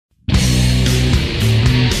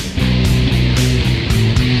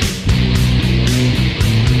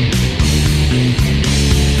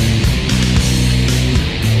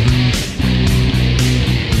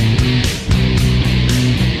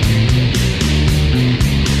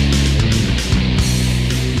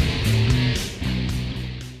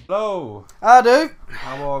Hello. I do.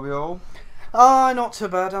 How are we all? Not too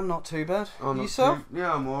bad. I'm not too bad. Yourself?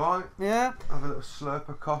 Yeah, I'm alright. Yeah. Have a little slurp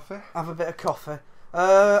of coffee. Have a bit of coffee.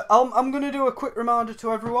 I'm going to do a quick reminder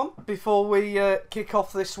to everyone before we kick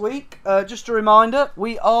off this week. Just a reminder,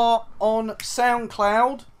 we are on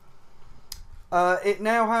SoundCloud. It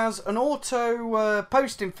now has an auto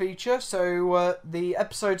posting feature, so the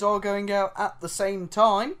episodes are going out at the same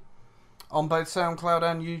time on both SoundCloud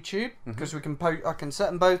and YouTube, because we can I can set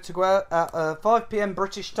them both to go out at 5 PM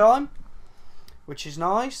British time, which is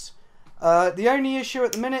nice. The only issue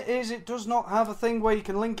at the minute is it does not have a thing where you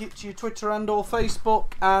can link it to your Twitter and or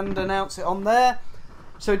Facebook and announce it on there.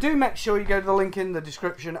 So do make sure you go to the link in the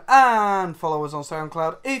description and follow us on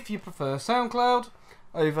SoundCloud if you prefer SoundCloud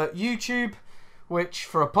over YouTube, which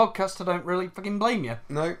for a podcast I don't really fucking blame you.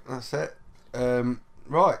 No, that's it.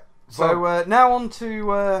 Right. So now on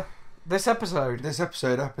to this episode. This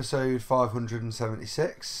episode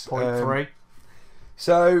 576. .3.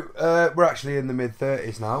 So we're actually in the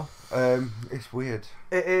mid-30s now. It's weird.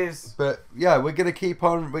 It is. But yeah, we're gonna keep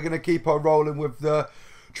on rolling with the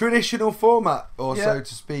traditional format, or so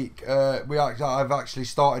to speak. I've actually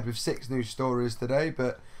started with 6 news stories today,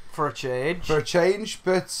 but for a change.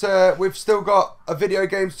 But we've still got a video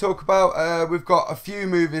game to talk about. We've got a few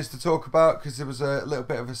movies to talk about because there was a little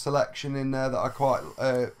bit of a selection in there that I quite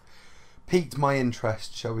piqued my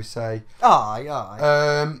interest, shall we say.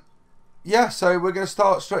 Aye. Yeah, so we're going to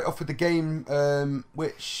start straight off with the game,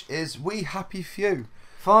 which is We Happy Few.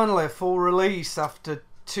 Finally, a full release after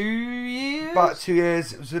 2 years? About 2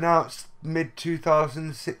 years. It was announced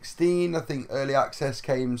mid-2016. I think early access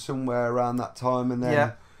came somewhere around that time, and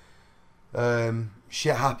then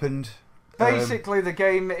shit happened. Basically, the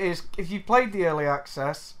game is, if you played the early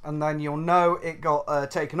access, and then you'll know it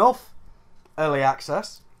got taken off early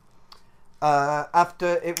access,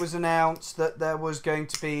 after it was announced that there was going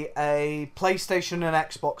to be a PlayStation and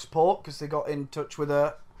Xbox port, because they got in touch with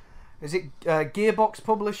Gearbox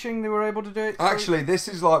Publishing, they were able to do it. Actually, this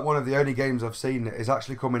is like one of the only games I've seen that is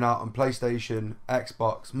actually coming out on PlayStation,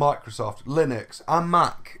 Xbox, Microsoft, Linux, and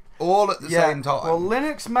Mac, all at the same time. Well,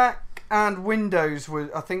 Linux, Mac, and Windows were.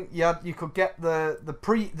 I think you could get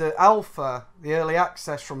the alpha, the early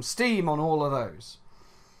access from Steam on all of those.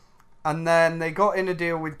 And then they got in a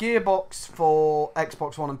deal with Gearbox for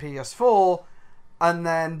Xbox One and PS4, and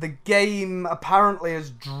then the game apparently has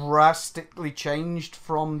drastically changed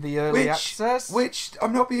from the early access. Which,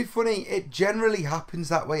 I'm not being funny, it generally happens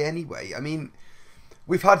that way anyway. I mean,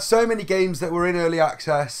 we've had so many games that were in early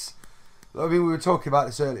access. I mean, we were talking about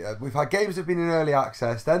this earlier. We've had games that have been in early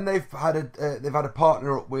access, then they've had a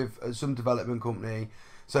partner up with some development company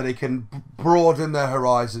so they can broaden their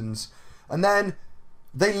horizons, and then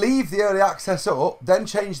they leave the early access up, then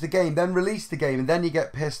change the game, then release the game, and then you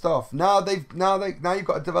get pissed off. Now you've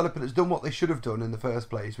got a developer that's done what they should have done in the first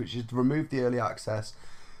place, which is to remove the early access,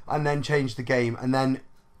 and then change the game, and then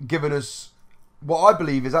given us what I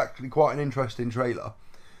believe is actually quite an interesting trailer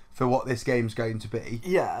for what this game's going to be.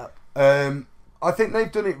 Yeah. I think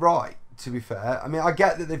they've done it right, to be fair. I mean, I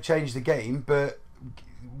get that they've changed the game, but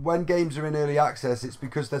when games are in early access, it's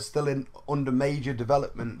because they're still under major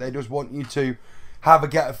development. They just want you to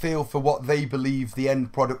get a feel for what they believe the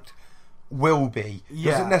end product will be.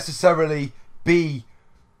 Yeah. Doesn't necessarily mean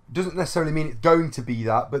it's going to be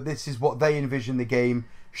that, but this is what they envision the game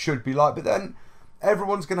should be like. But then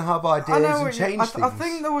everyone's going to have ideas and change things. I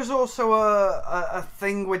think there was also a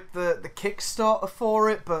thing with the Kickstarter for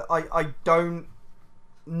it, but I don't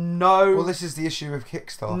know. Well, this is the issue with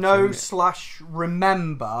Kickstarter.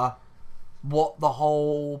 Remember what the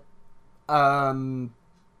whole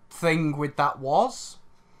thing with that was.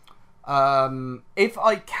 If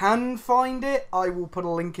I can find it, I will put a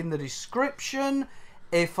link in the description.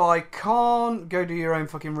 If I can't, go do your own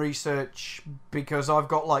fucking research, because I've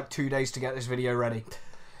got like 2 days to get this video ready.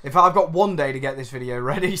 If I've got 1 day to get this video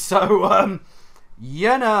ready, so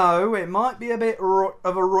it might be a bit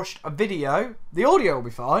of a rushed video. The audio will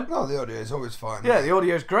be fine. No, the audio is always fine. Yeah, the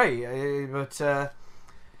audio's great, but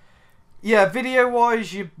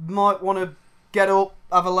video-wise, you might want to get up,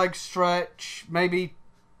 have a leg stretch, maybe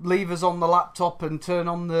leave us on the laptop and turn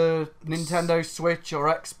on the Nintendo Switch or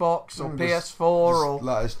Xbox or PS4 or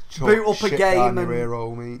let us boot up a game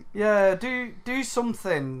and do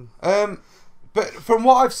something. But from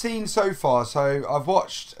what I've seen so far, so I've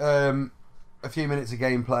watched a few minutes of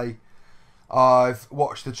gameplay. I've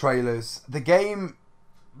watched the trailers. The game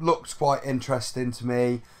looks quite interesting to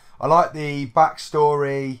me. I like the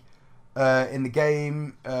backstory. in the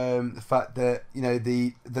game. The fact that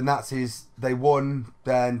the Nazis, they won,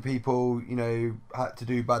 then people had to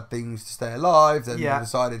do bad things to stay alive. Then they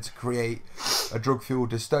decided to create a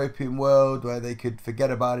drug-fueled dystopian world where they could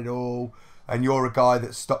forget about it all. And you're a guy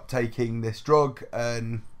that stopped taking this drug.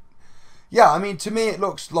 And yeah, I mean, to me, it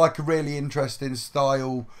looks like a really interesting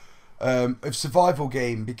style of survival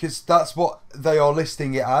game, because that's what they are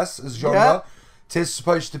listing it as genre. Yeah. It is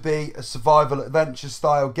supposed to be a survival adventure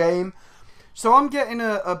style game. So I'm getting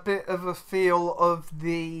a bit of a feel of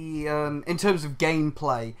the, in terms of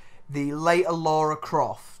gameplay, the later Lara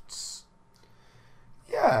Crofts.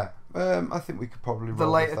 Yeah, I think we could probably roll the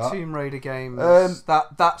later with that. Tomb Raider games.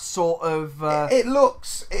 That sort of. It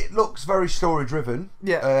looks very story driven.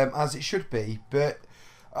 Yeah. As it should be, but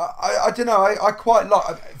I don't know. I quite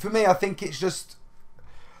like. For me, I think it's just.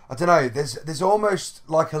 I don't know. There's almost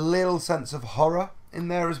like a little sense of horror in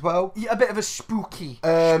there as well. Yeah, a bit of a spooky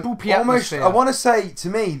Almost. atmosphere. I want to say, to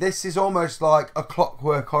me, this is almost like a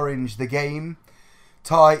Clockwork Orange, the game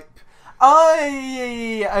type.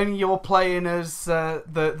 And you're playing as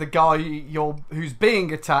the guy who's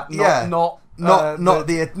being attacked, not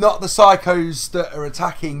the psychos that are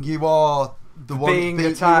attacking. You are the one being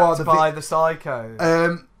attacked by the psycho.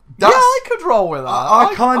 Yeah, I could roll with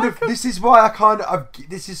that. This is why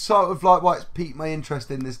this is sort of like why it's piqued my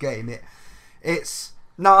interest in this game. It's.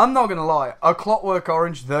 No, I'm not gonna lie. A Clockwork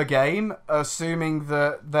Orange, the game, assuming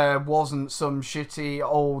that there wasn't some shitty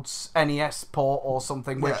old NES port or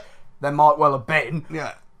something, which there might well have been.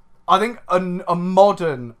 Yeah. I think a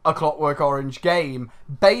modern A Clockwork Orange game,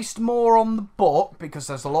 based more on the book, because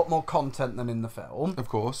there's a lot more content than in the film, of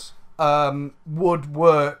course, would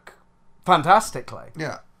work fantastically.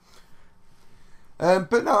 Yeah.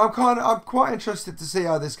 But no, I'm quite interested to see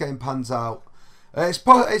how this game pans out.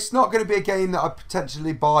 It's not going to be a game that I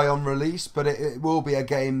potentially buy on release, but it will be a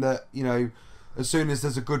game that, as soon as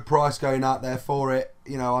there's a good price going out there for it,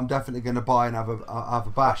 I'm definitely going to buy and have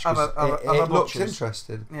a bash. It looks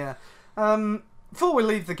interesting. Yeah. Before we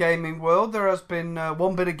leave the gaming world, there has been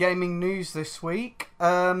one bit of gaming news this week.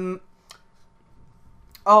 What's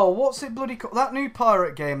it bloody called? That new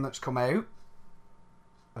pirate game that's come out.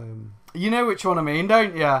 You know which one I mean,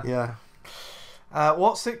 don't you? Yeah.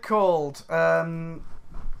 What's it called? On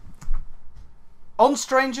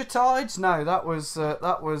Stranger Tides? No, that was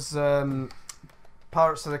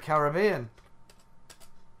Pirates of the Caribbean.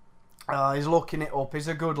 He's looking it up. He's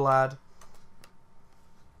a good lad.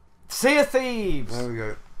 Sea of Thieves. There we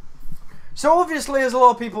go. So obviously, as a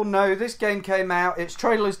lot of people know, this game came out. Its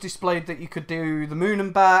trailers displayed that you could do the moon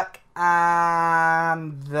and back,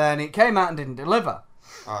 and then it came out and didn't deliver.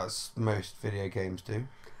 As most video games do.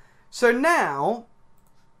 So now,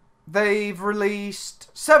 they've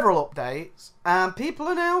released several updates, and people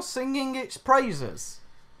are now singing its praises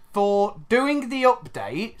for doing the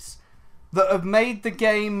updates that have made the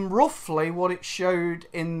game roughly what it showed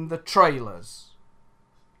in the trailers.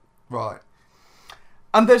 Right.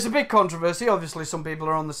 And there's a big controversy. Obviously, some people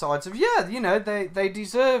are on the sides of, they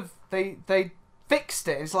deserve, they fixed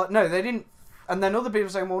it. It's like, no, they didn't. And then other people are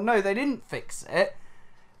saying, well, no, they didn't fix it.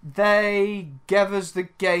 They gave us the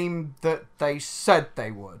game that they said they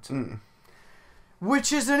would.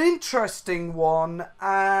 Which is an interesting one.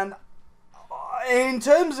 And in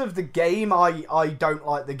terms of the game, I don't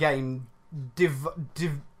like the game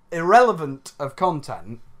irrelevant of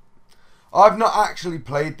content. I've not actually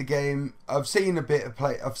played the game. I've seen a bit of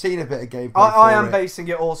gameplay. I am basing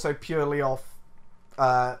it also purely off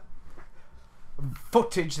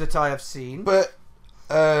footage that I have seen. But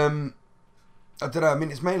I don't know. I mean,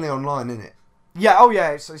 it's mainly online, isn't it? Yeah. Oh,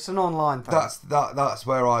 yeah. It's an online thing. That's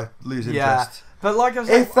where I lose interest. Yeah. But like I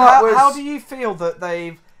said, how do you feel that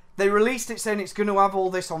they released it saying it's going to have all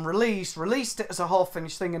this on release, released it as a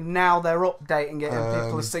half-finished thing, and now they're updating it and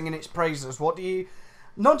people are singing its praises? What do you...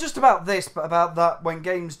 Not just about this, but about that when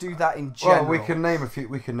games do that in general. Well,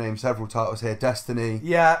 we can name several titles here. Destiny.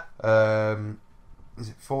 Yeah. Is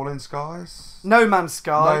it Fallen Skies? No Man's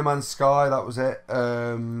Sky. No Man's Sky. That was it.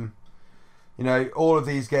 All of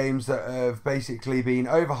these games that have basically been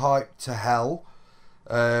overhyped to hell.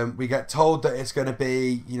 We get told that it's going to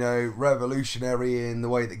be, revolutionary in the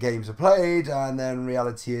way that games are played, and then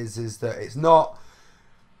reality is that it's not.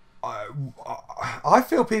 I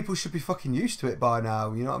feel people should be fucking used to it by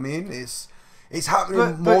now. You know what I mean? It's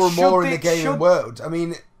happening more and more in the gaming world. I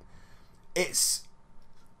mean, this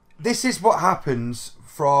is what happens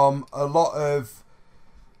from a lot of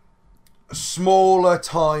smaller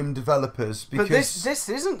time developers. Because but this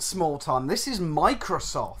isn't small time. This is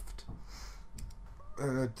Microsoft.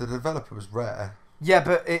 The developer was Rare. Yeah,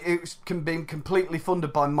 but it's been completely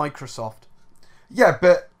funded by Microsoft. Yeah,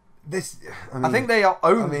 but this. I think they are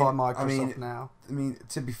owned by Microsoft I mean, now. I mean,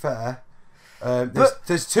 to be fair,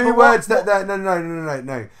 there's two words that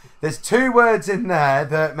no. There's two words in there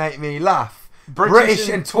that make me laugh. British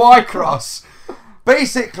and Twycross.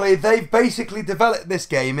 Basically, they've developed this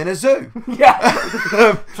game in a zoo.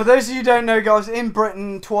 Yeah. For those of you who don't know, guys, in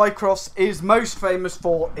Britain, Twycross is most famous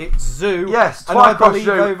for its zoo. Yes, and I Twycross believe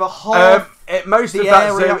Zoo. over half Most the of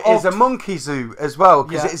that area zoo is a monkey zoo as well,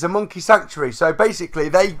 because it is a monkey sanctuary. So basically,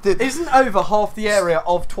 they did. Isn't over half the area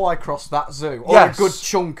of Twycross that zoo? Or Yes. a good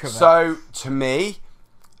chunk of it? So, to me,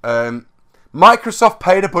 Microsoft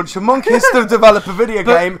paid a bunch of monkeys to develop a video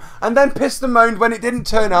game and then pissed and moaned when it didn't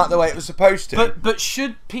turn out the way it was supposed to. But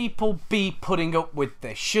should people be putting up with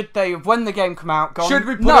this? Should they have, when the game come out, gone, Should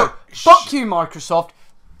we put no, up- fuck you, Microsoft,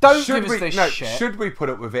 don't Should give us this no, shit. Should we put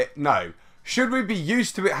up with it? No. Should we be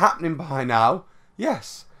used to it happening by now?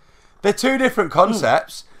 Yes. They're two different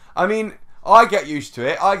concepts. I mean, I get used to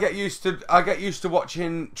it. I get used to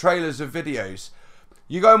watching trailers of videos.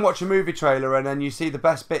 You go and watch a movie trailer and then you see the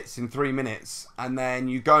best bits in 3 minutes, and then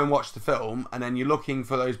you go and watch the film and then you're looking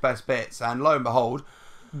for those best bits, and lo and behold,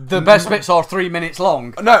 The best bits are 3 minutes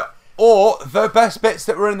long. no, or the best bits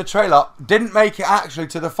that were in the trailer didn't make it actually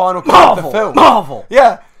to the final cut of the film. Marvel!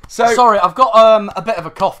 Yeah. So Sorry, I've got a bit of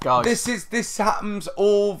a cough, guys. this happens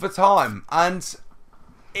all the time, and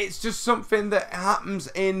it's just something that happens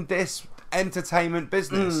in this entertainment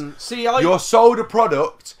business. See, You're sold a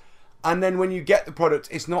product, and then when you get the product,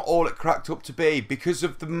 it's not all it cracked up to be because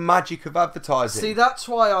of the magic of advertising. See, that's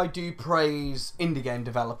why I do praise indie game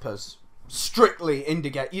developers. Strictly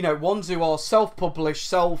indie game. You know, ones who are self-published,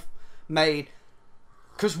 self-made.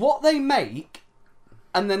 Because what they make,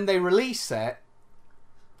 and then they release it,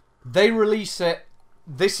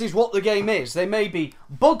 this is what the game is. They may be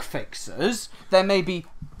bug fixers, there may be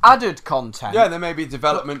added content. Yeah, there may be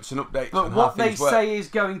developments and updates. But and what how they things work. say is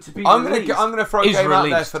going to be I'm released going to throw a is game out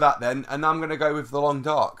there released. for that then, and I'm going to go with The Long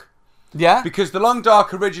Dark. Yeah? Because The Long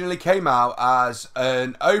Dark originally came out as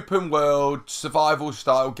an open world survival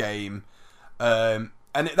style game, and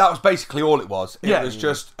that was basically all it was. It was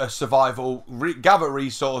just a survival, gather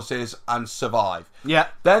resources and survive. Yeah.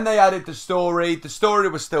 Then they added the story. The story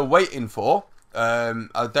we're still waiting for.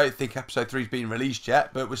 I don't think episode 3's been released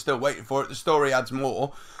yet, but we're still waiting for it. The story adds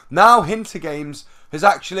more. Now Hinter Games has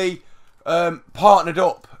actually partnered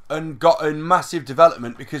up and gotten massive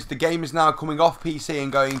development, because the game is now coming off PC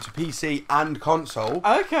and going to PC and console.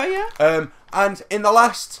 Okay, yeah. And in the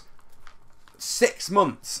last 6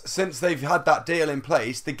 months since they've had that deal in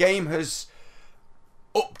place, the game has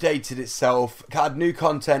updated itself, had new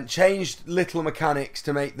content, changed little mechanics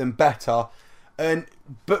to make them better.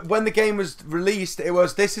 But when the game was released,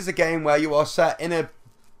 this is a game where you are set in a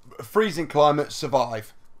freezing climate,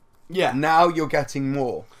 survive. Yeah. Now you're getting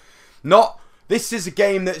more. This is a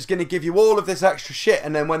game that's going to give you all of this extra shit,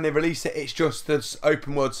 and then when they release it, it's just this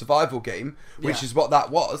open world survival game, which is what that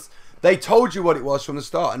was. They told you what it was from the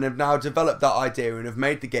start, and have now developed that idea and have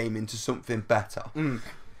made the game into something better.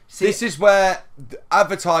 See, this is where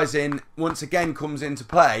advertising once again comes into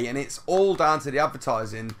play, and it's all down to the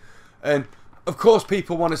advertising. And of course,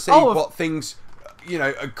 people want to see what things,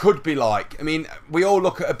 could be like. I mean, we all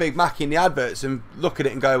look at a Big Mac in the adverts and look at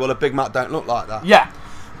it and go, well, a Big Mac don't look like that. Yeah.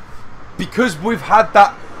 Because we've had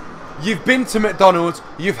that. You've been to McDonald's,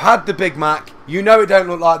 you've had the Big Mac, you know it don't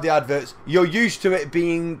look like the adverts, you're used to it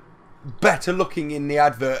being better looking in the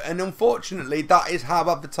advert, and unfortunately that is how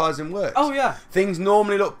advertising works. Oh yeah. Things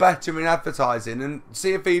normally look better in advertising, and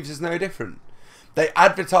Sea of Thieves is no different. They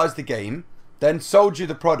advertised the game, then sold you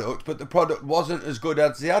the product, but the product wasn't as good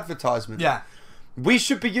as the advertisement. Yeah. We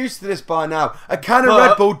should be used to this by now. A can of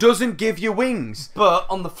Red Bull doesn't give you wings. But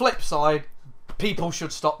on the flip side, people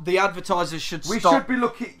should stop. The advertisers should stop. We should be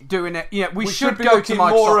looking doing it. Yeah, we should be go looking to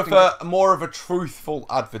Microsoft more of a truthful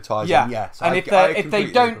advertising. Yeah. Yes. And if they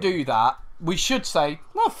completely don't agree. do that, we should say,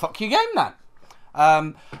 well, fuck your game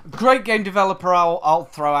then. Great game developer I'll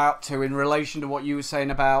throw out to in relation to what you were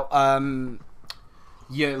saying about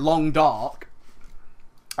your Long Dark.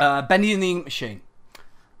 Bendy and the Ink Machine.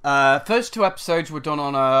 First 2 episodes were done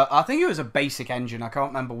on I think it was a basic engine. I can't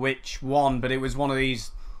remember which one, but it was one of these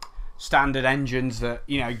standard engines that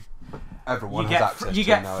everyone has access to. You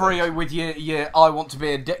get free with your I want to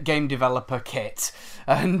be a game developer kit.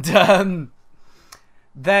 And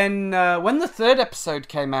then when the 3rd episode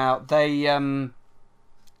came out, they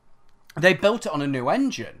built it on a new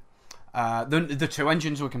engine. The 2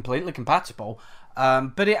 engines were completely compatible,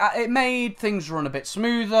 but it made things run a bit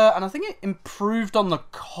smoother, and I think it improved on the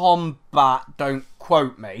combat. Don't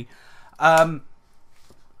quote me.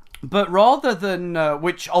 But rather than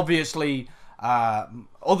which obviously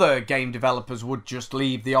other game developers would just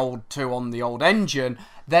leave the old 2 on the old engine,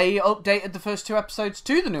 they updated the first 2 episodes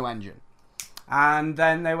to the new engine. And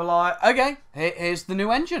then they were like, okay, here's the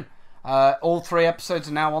new engine. All 3 episodes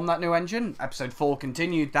are now on that new engine. Episode 4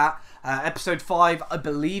 continued that. Episode 5, I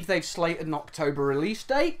believe they've slated an October release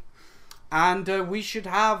date. And we should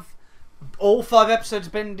have all 5 episodes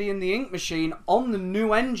of Bendy and the Ink Machine on the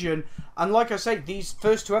new engine. And like I say, these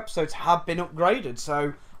first 2 episodes have been upgraded.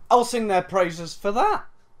 So I'll sing their praises for that.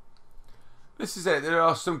 This is it. There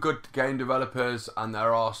are some good game developers and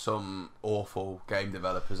there are some awful game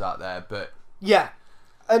developers out there. But yeah.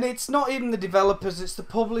 And it's not even the developers, it's the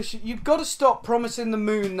publisher. You've got to stop promising the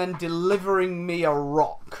moon, then delivering me a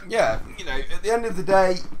rock. yeah, you know, at the end of the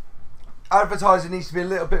day, advertising needs to be a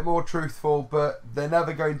little bit more truthful, but they're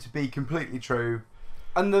never going to be completely true.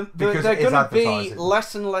 And they're Because going it is to be advertising.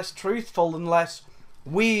 less and less truthful unless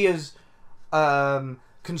we as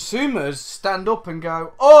consumers stand up and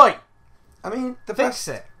go, oi, I mean, the fix best.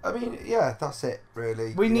 it. I mean, yeah, that's it.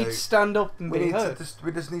 Really, We you need know. to stand up and We be need heard. to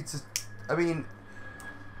we just need to. I mean,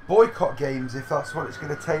 boycott games if that's what it's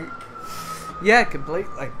going to take. Yeah,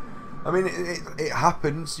 completely. I mean, it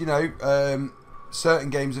happens. You know, certain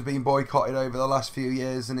games have been boycotted over the last few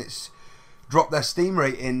years, and it's dropped their Steam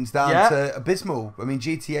ratings down to abysmal. I mean,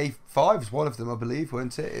 GTA 5 is one of them, I believe,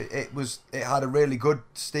 weren't it? It had a really good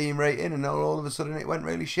Steam rating, and all of a sudden it went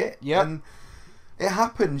really shit. Yeah, and it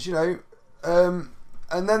happens, you know. And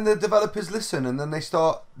then the developers listen, and then they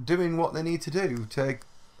start doing what they need to do to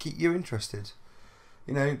keep you interested.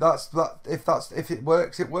 You know, if it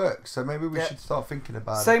works, it works. So maybe we should start thinking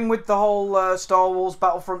about it. Same with the whole Star Wars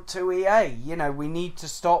Battlefront 2 EA. You know, we need to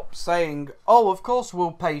stop saying, "Oh, of course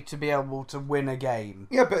we'll pay to be able to win a game."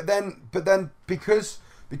 Yeah, but then because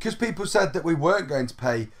people said that we weren't going to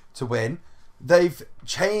pay to win, they've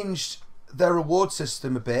changed their reward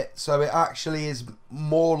system a bit, so it actually is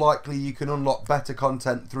more likely you can unlock better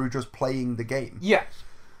content through just playing the game. Yeah.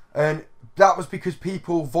 And that was because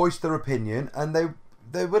people voiced their opinion and they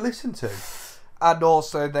were listened to. And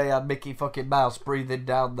also they had Mickey fucking Mouse breathing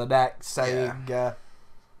down the neck saying,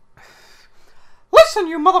 "Listen,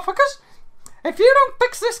 you motherfuckers! If you don't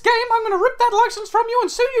fix this game, I'm going to rip that license from you and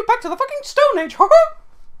sue you back to the fucking Stone Age."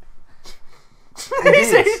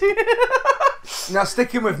 Easy. Now,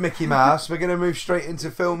 sticking with Mickey Mouse, we're going to move straight into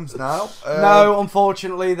films now. No,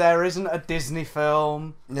 unfortunately, there isn't a Disney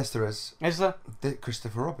film. Yes, there is. Is there?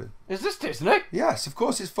 Christopher Robin. Is this Disney? Yes, of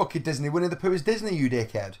course it's fucking Disney. Winnie the Pooh is Disney, you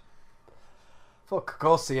dickhead. Fuck, of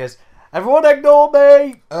course he is. Everyone ignore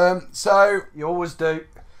me! So You always do.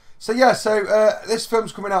 So this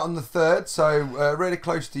film's coming out on the 3rd, so really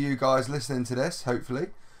close to you guys listening to this, hopefully.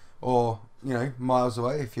 Or, you know, miles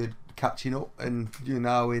away if you're catching up and you're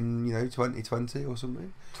now in, you know, 2020 or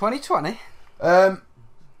something. 2020?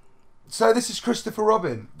 So this is Christopher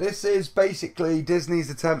Robin. This is basically Disney's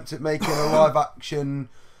attempt at making a live action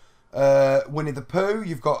Winnie the Pooh.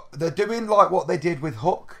 They're doing like what they did with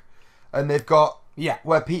Hook, and they've got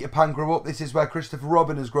where Peter Pan grew up. This is where Christopher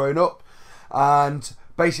Robin has grown up, and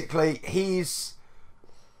basically he's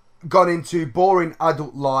gone into boring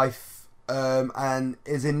adult life and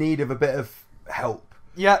is in need of a bit of help.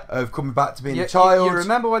 Yeah. Of coming back to being a child. You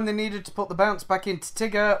remember when they needed to put the bounce back into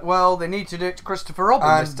Tigger? Well, they need to do it to Christopher Robin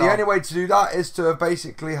and this time. the only way to do that is to have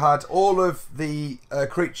basically had all of the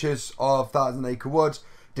creatures of Thousand Acre Wood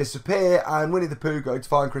disappear and Winnie the Pooh go to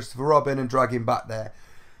find Christopher Robin and drag him back there.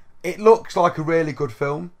 It looks like a really good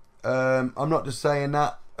film. I'm not just saying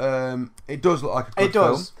that. It does look like a good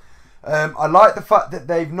film. I like the fact that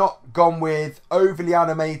they've not gone with overly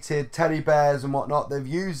animated teddy bears and whatnot. They've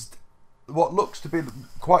used what looks to be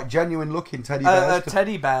quite genuine looking teddy bears. A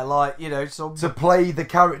teddy bear, like, you know, some to play the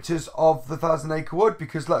characters of the Thousand Acre Wood,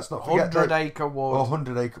 because let's not forget 100 Acre Wood. or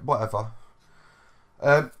 100 Acre, whatever.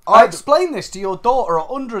 I explained this to your daughter.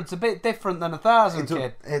 100's a bit different than 1,000,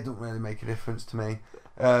 kid. It doesn't really make a difference to me.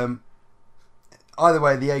 Either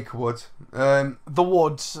way, the Acre Wood, The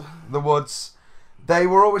Woods. the Woods, they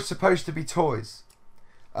were always supposed to be toys,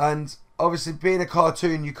 and obviously being a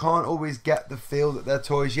cartoon, you can't always get the feel that they're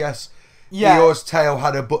toys. Yes. Yeah. Eeyore's tail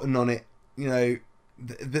had a button on it, you know,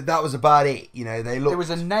 that was about it, you know, they looked... There was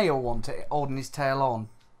a nail one to holding his tail on.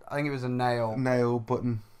 I think it was a nail. Nail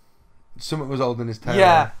button. Something was holding his tail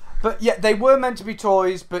Yeah, on. but yeah, they were meant to be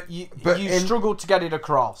toys, but you struggled to get it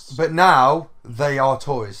across. But now, they are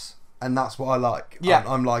toys, and that's what I like. Yeah.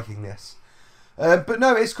 I'm liking this. But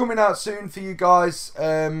no, it's coming out soon for you guys.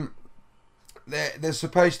 There's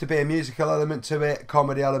supposed to be a musical element to it,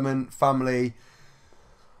 comedy element, family...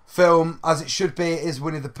 film, as it should be. It is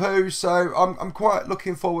Winnie the Pooh, so I'm quite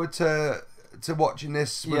looking forward to watching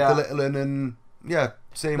this with the little one and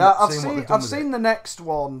seeing Now, what they've done I've with seen it. the next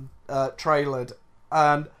one trailered,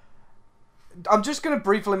 and I'm just going to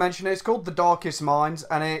briefly mention it. It's called The Darkest Minds,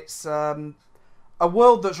 and it's a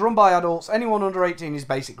world that's run by adults. Anyone under 18 is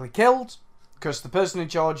basically killed because the person in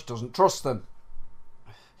charge doesn't trust them.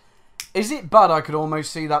 Is it bad? I could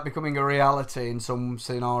almost see that becoming a reality in some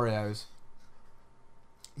scenarios.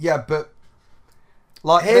 Yeah, but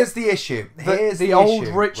Like here's the issue. Here's the old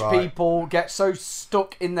issue, rich right. people get so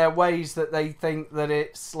stuck in their ways that they think that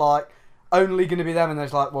it's like only going to be them, and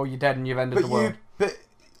it's like, well, you're dead and you've ended the world. But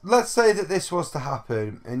let's say that this was to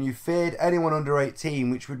happen, and you feared anyone under 18,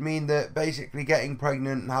 which would mean that basically getting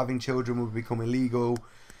pregnant and having children would become illegal.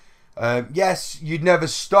 Yes, you'd never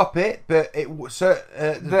stop it, but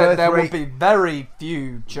there would be very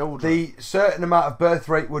few children. The certain amount of birth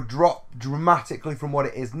rate would drop dramatically from what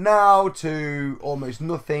it is now to almost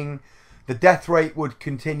nothing. The death rate would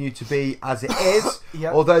continue to be as it is,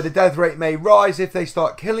 Yep. although the death rate may rise if they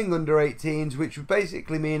start killing under 18s, which would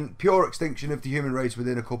basically mean pure extinction of the human race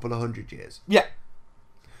within a couple of 100 years. Yeah.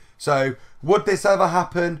 So, would this ever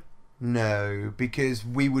happen? No, because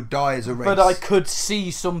we would die as a race. But I could see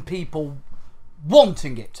some people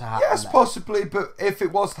wanting it to happen. Yes, then. possibly, but if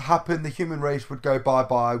it was to happen, the human race would go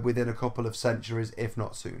bye-bye within a couple of centuries, if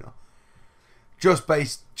not sooner. Just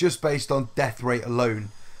based on death rate alone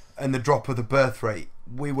and the drop of the birth rate,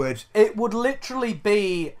 we would... It would literally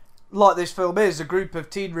be like this film is, a group of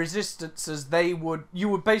teen resistances. You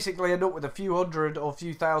would basically end up with a few hundred or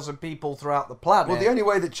few thousand people throughout the planet. Well, the only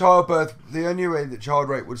way that child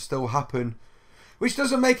rate would still happen, which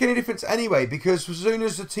doesn't make any difference anyway, because as soon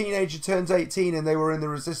as a teenager turns 18 and they were in the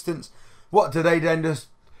resistance, what do they then just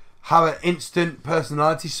have an instant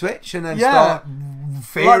personality switch and then start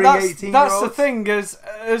fearing 18-year-olds? That's the thing, as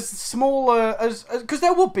small as because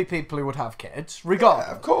there would be people who would have kids, regardless.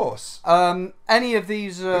 Yeah, of course. Any of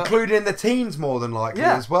these, including the teens, more than likely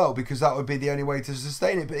as well, because that would be the only way to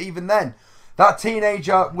sustain it. But even then, that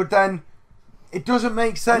teenager would then. It doesn't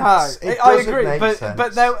make sense. No, I agree, but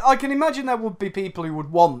I can imagine there would be people who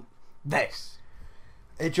would want this.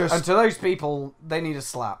 And to those people, they need a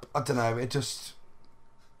slap. I don't know. It just,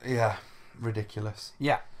 ridiculous.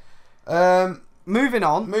 Yeah. Moving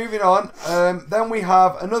on. Then we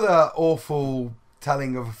have another awful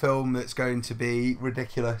telling of a film that's going to be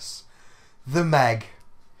ridiculous. The Meg.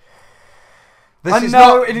 This is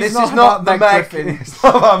not the Meg. It's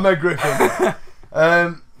not about Meg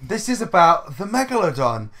Griffin. This is about the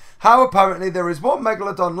Megalodon. How apparently there is one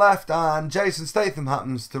Megalodon left, and Jason Statham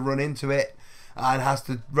happens to run into it and has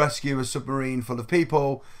to rescue a submarine full of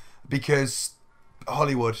people because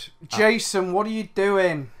Hollywood. Jason, what are you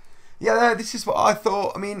doing? Yeah, this is what I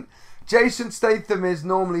thought. I mean, Jason Statham is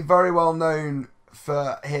normally very well known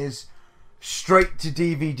for his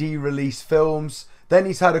straight-to-DVD release films. Then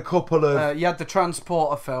he's had a couple of... you had the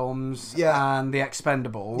Transporter films and the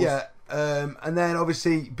Expendables. Yeah, and then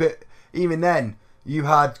obviously, but even then, you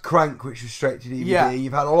had Crank, which was straight-to-DVD. Yeah.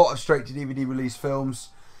 You've had a lot of straight-to-DVD release films.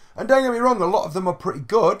 And don't get me wrong, a lot of them are pretty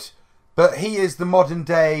good. But he is the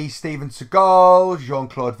modern-day Steven Seagal,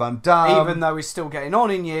 Jean-Claude Van Damme. Even though he's still getting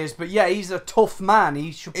on in years. But yeah, he's a tough man.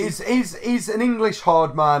 He should be... He's an English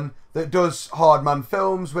hard man that does hard man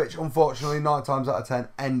films, which unfortunately 9 times out of 10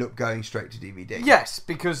 end up going straight to DVD. Yes,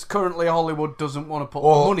 because currently Hollywood doesn't want to put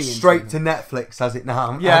or money into straight to Netflix, as it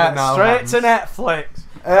now. Yeah, straight to Netflix.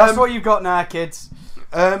 That's what you've got now, kids.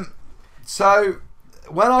 So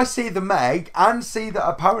when I see the Meg and see that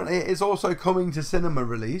apparently it is also coming to cinema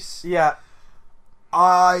release,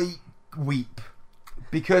 I weep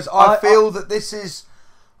because I feel that this is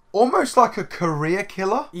almost like a career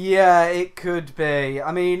killer. Yeah, it could be.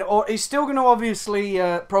 I mean, he's still going to obviously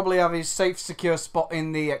probably have his safe, secure spot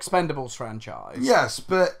in the Expendables franchise. Yes,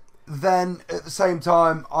 but then at the same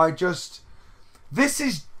time, this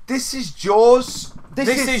is Jaws. This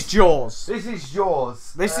is Jaws. This is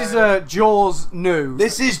Jaws. This is Jaws new.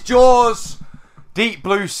 This is Jaws, Deep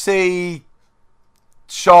Blue Sea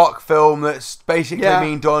shark film that's basically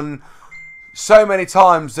been done so many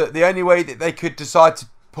times that the only way that they could decide to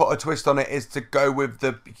put a twist on it is to go with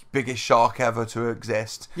the biggest shark ever to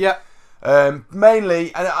exist. Yeah.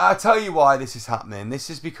 Mainly, and I'll tell you why this is happening. This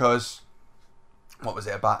is because, what was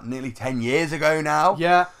it, about nearly 10 years ago now?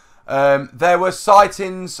 Yeah. There were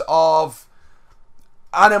sightings of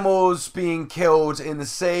animals being killed in the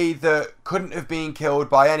sea that couldn't have been killed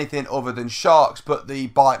by anything other than sharks, but the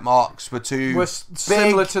bite marks were too big.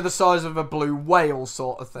 Similar to the size of a blue whale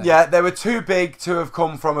sort of thing. Yeah, they were too big to have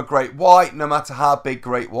come from a great white, no matter how big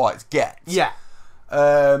great whites get. Yeah.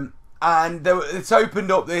 And it's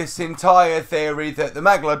opened up this entire theory that the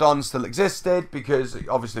Megalodon still existed, because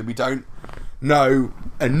obviously we don't know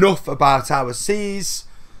enough about our seas.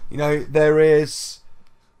 You know, there is...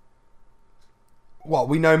 Well,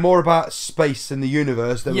 we know more about space and the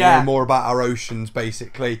universe than we know more about our oceans,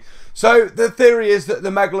 basically. So the theory is that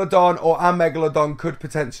the Megalodon or a Megalodon could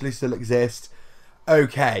potentially still exist.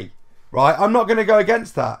 Okay, right? I'm not going to go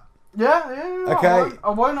against that. Yeah. Okay.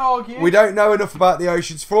 I won't argue. We don't know enough about the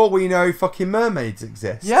oceans. For all we know, fucking mermaids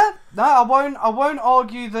exist. Yeah, no, I won't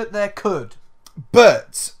argue that there could.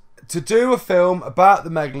 But to do a film about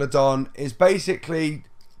the Megalodon is basically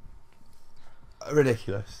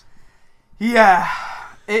ridiculous. Yeah.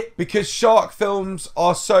 Because shark films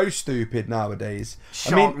are so stupid nowadays.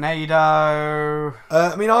 Sharknado.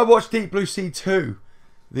 I mean, I watched Deep Blue Sea 2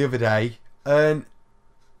 the other day, and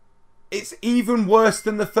it's even worse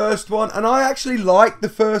than the first one. And I actually liked the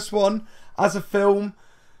first one as a film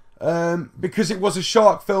because it was a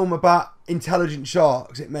shark film about intelligent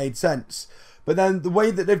sharks. It made sense. But then the way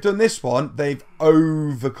that they've done this one, they've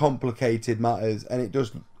overcomplicated matters, and it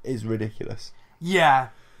just is ridiculous. Yeah.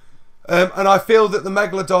 And I feel that the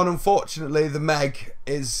Megalodon, unfortunately, the Meg,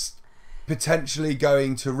 is potentially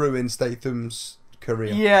going to ruin Statham's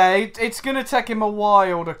career. Yeah, it's going to take him a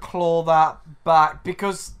while to claw that back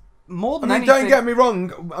because more than anything... don't get me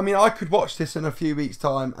wrong. I mean, I could watch this in a few weeks'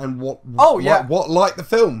 time and like the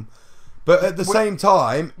film. But at the same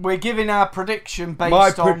time... We're giving our prediction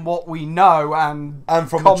based on what we know and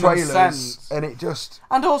from common the trailers. Sense. And it just...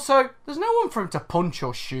 And also, there's no one for him to punch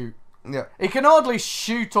or shoot. Yeah. He can hardly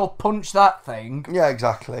shoot or punch that thing. Yeah,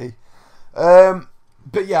 exactly. But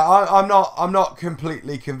yeah, I'm not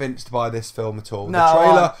completely convinced by this film at all.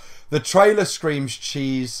 No, the trailer screams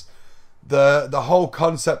cheese. The whole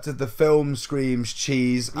concept of the film screams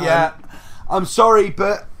cheese. Yeah. I'm sorry,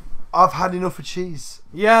 but I've had enough of cheese.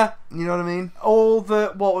 Yeah. You know what I mean?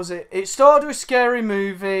 What was it? It started with Scary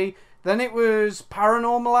Movie, then it was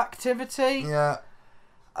Paranormal Activity. Yeah.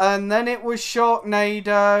 And then it was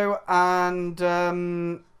Sharknado, and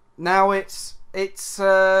now it's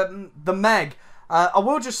the Meg. I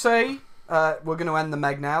will just say, we're going to end the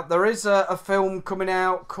Meg now. There is a film coming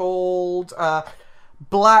out called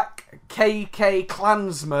Black KK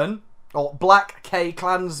Klansman, or Black K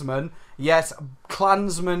Klansman. Yes,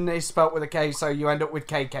 Klansman is spelt with a K, so you end up with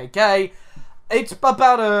KKK. It's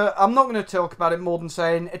about I'm not going to talk about it more than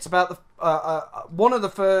saying it's about the one of the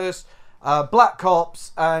first black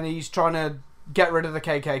cops, and he's trying to get rid of the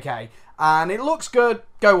KKK. And it looks good.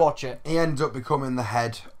 Go watch it. He ends up becoming the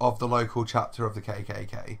head of the local chapter of the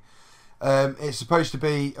KKK. It's supposed to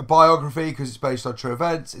be a biography because it's based on true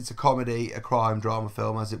events. It's a comedy, a crime drama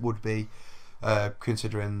film, as it would be,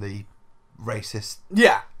 considering the racist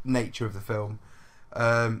nature of the film.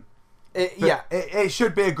 It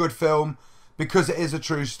should be a good film because it is a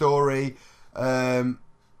true story.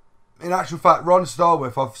 In actual fact, Ron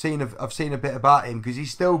Starworth, I've seen a bit about him because he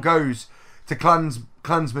still goes to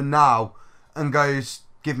Klansman now and goes,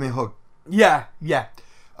 "Give me a hug." Yeah.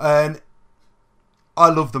 And I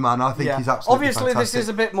love the man. I think he's absolutely obviously fantastic. This is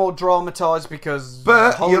a bit more dramatised because...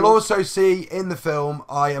 But you'll also see in the film,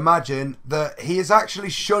 I imagine, that he is actually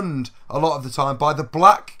shunned a lot of the time by the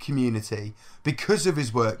black community because of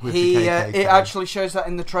his work with the KKK. It actually shows that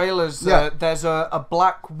in the trailers. Yeah. There's a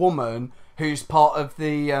black woman who's part of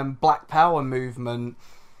the Black Power movement.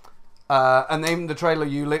 And in the trailer,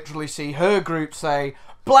 you literally see her group say,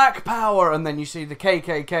 Black Power! And then you see the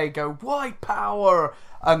KKK go, White Power!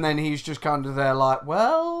 And then he's just kind of there like,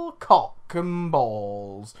 well, cock and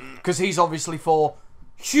balls. Because he's obviously for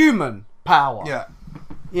human power. Yeah.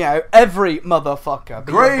 You know, every motherfucker.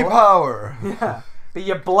 Grey power! Yeah. Be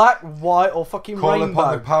you black, white, or fucking Call rainbow.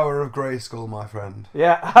 upon the power of Grayskull, my friend.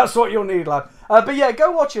 Yeah, that's what you'll need, lad. But yeah,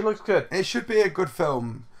 go watch it. Looks good. It should be a good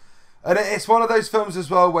film. And it's one of those films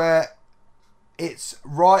as well where it's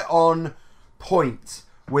right on point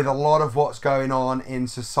with a lot of what's going on in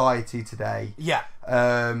society today. Yeah.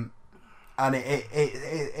 And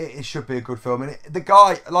it should be a good film. And the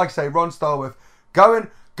guy, like I say, Ron Starworth, go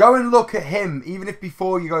and look at him. Even if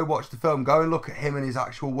before you go watch the film, go and look at him and his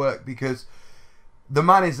actual work, because the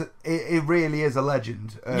man it really is a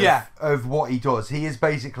legend of what he does. He is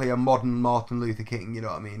basically a modern Martin Luther King, you know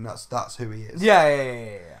what I mean? That's who he is.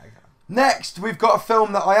 Yeah. Next, we've got a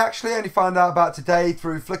film that I actually only found out about today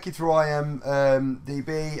flicking through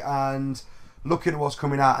IMDb and looking at what's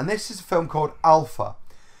coming out. And this is a film called Alpha.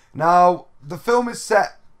 Now, the film is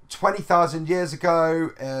set 20,000 years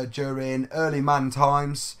ago during early man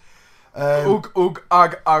times.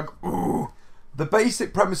 The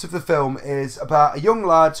basic premise of the film is about a young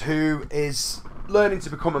lad who is learning to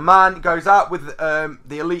become a man, goes out with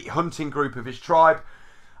the elite hunting group of his tribe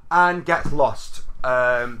and gets lost,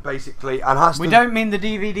 basically. And we don't mean the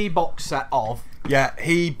DVD box set of. Yeah,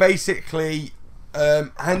 he basically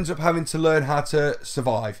ends up having to learn how to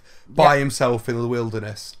survive by himself in the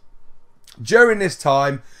wilderness. During this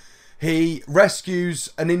time, he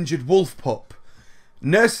rescues an injured wolf pup,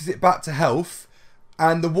 nurses it back to health,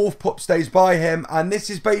 and the wolf pup stays by him. And this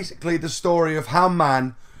is basically the story of how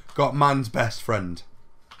man got man's best friend.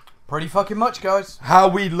 Pretty fucking much, guys. How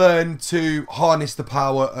we learn to harness the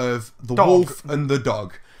power of the wolf and the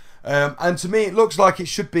dog. And to me, it looks like it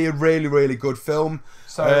should be a really, really good film.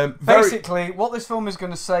 So basically, what this film is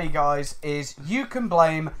going to say, guys, is you can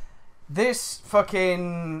blame this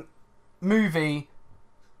fucking movie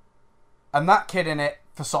and that kid in it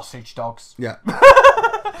for sausage dogs. Yeah.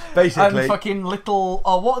 Basically. And fucking little...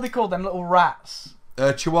 Oh, what are they called? Them little rats?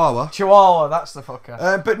 Chihuahua. Chihuahua, that's the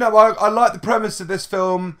fucker. But no, I like the premise of this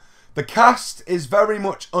film. The cast is very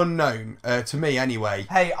much unknown, to me anyway.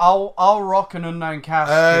 Hey, I'll rock an unknown cast,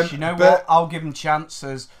 because you know what? I'll give them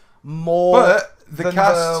chances more than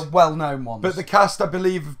the well-known ones. But the cast, I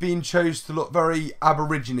believe, have been chosen to look very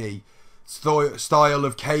Aborigine style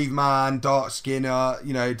of caveman, dark skin,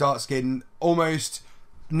 almost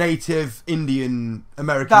native Indian,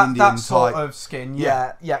 American Indian that sort type of skin,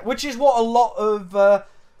 yeah. Which is what a lot of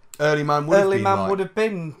early man would have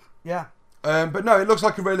been, yeah. But no, it looks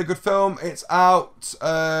like a really good film. It's out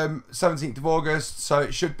 17th of August, so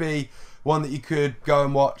it should be one that you could go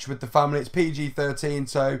and watch with the family. It's PG-13,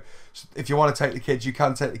 so if you want to take the kids, you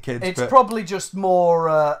can take the kids. It's probably just more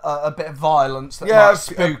a bit of violence that might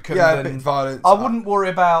spook them. Yeah, a bit of violence. I wouldn't worry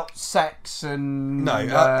about sex and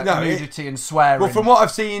nudity and swearing. Well, from what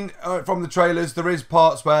I've seen from the trailers, there is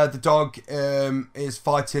parts where the dog is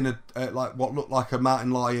fighting like what looked like a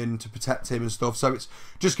mountain lion to protect him and stuff. So it's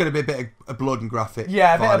just going to be a bit of blood and graphic.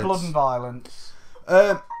 Yeah, a violence. bit of blood and violence.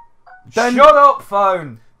 Then, shut up,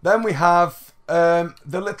 phone. Then we have The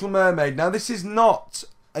Little Mermaid. Now, this is not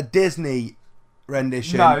a Disney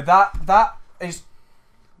rendition. No, that is...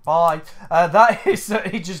 Bye. That is...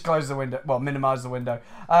 he just closed the window. Well, minimised the window.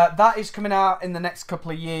 That is coming out in the next couple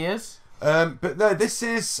of years. But no, this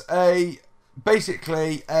is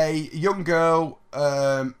basically a young girl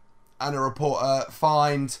and a reporter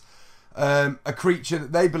find a creature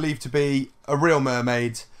that they believe to be a real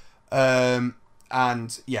mermaid. And,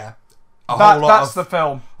 yeah... That's the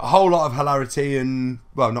film. A whole lot of hilarity and...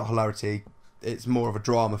 Well, not hilarity. It's more of a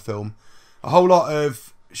drama film. A whole lot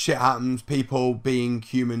of shit happens. People, being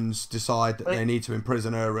humans, decide that they need to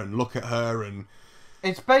imprison her and look at her and...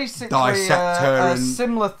 It's basically dissect her a and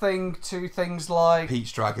similar thing to things like...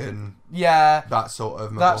 Pete's Dragon. Yeah. That sort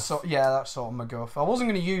of MacGuff. that sort of MacGuff. I wasn't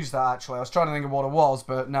going to use that, actually. I was trying to think of what it was,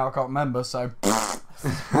 but now I can't remember, so...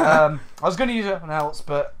 I was going to use something else,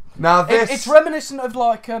 but... Now this... It's reminiscent of,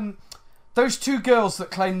 like... those two girls that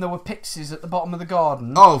claimed there were pixies at the bottom of the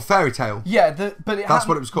garden. Oh, Fairy Tale. Yeah, but that's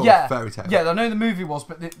what it was called, yeah, Fairy Tale. Yeah, I know the movie was,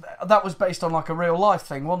 but that was based on like a real life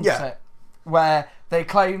thing, wasn't it? Where they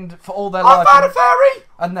claimed for all their life. I found a fairy.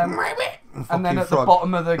 And then at the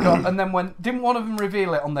bottom of the garden, and then didn't one of them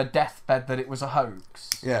reveal it on their deathbed that it was a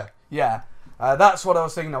hoax? Yeah. Yeah, that's what I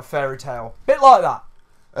was thinking of. Fairy Tale, bit like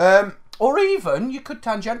that. Or even you could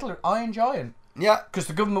tangentially Iron Giant. Yeah, because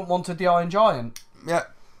the government wanted the Iron Giant. Yeah.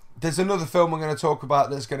 There's another film we're going to talk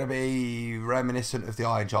about that's going to be reminiscent of the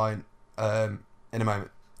Iron Giant in a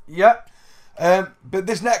moment. Yep. But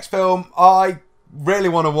this next film, I really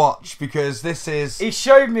want to watch because this is... He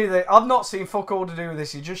showed me that... I've not seen fuck all to do with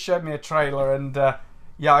this. He just showed me a trailer and... I'm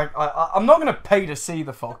not going to pay to see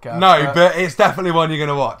the fucker. No, but it's definitely one you're going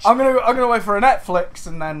to watch. I'm gonna wait for a Netflix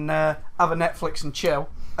and then have a Netflix and chill.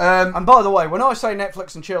 And by the way, when I say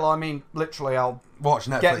Netflix and chill, I mean literally I'll watch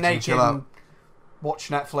Netflix get naked and chill out. Watch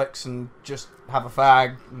Netflix and just have a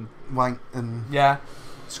fag and wank and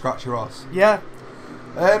scratch your ass. Yeah,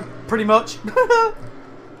 pretty much.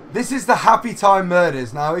 This is the Happy Time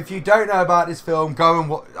Murders. Now, if you don't know about this film, go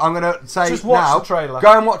and I'm going to say just watch now, the trailer.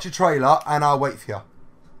 Go and watch a trailer, and I'll wait for you.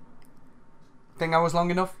 Think I was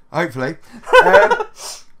long enough? Hopefully.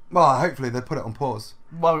 Well, hopefully they put it on pause.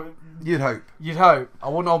 Well, you'd hope. You'd hope. I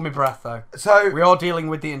wouldn't hold my breath though. So we are dealing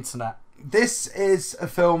with the internet. This is a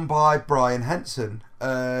film by Brian Henson.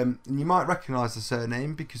 And you might recognise the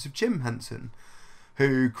surname because of Jim Henson,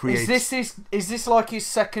 who created... Is this like his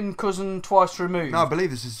second cousin twice removed? No, I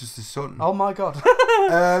believe this is just his son. Oh my god.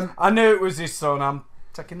 I knew it was his son. I'm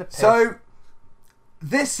taking the piss. So,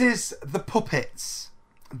 this is the Puppets.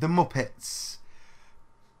 The Muppets.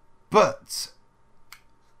 But...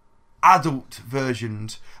 adult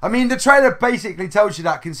versioned. I mean, the trailer basically tells you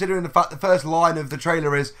that, considering the fact the first line of the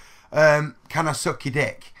trailer is... can I suck your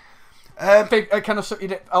dick? Can I suck your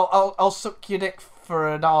dick? I'll suck your dick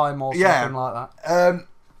for a dime or something like that.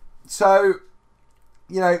 So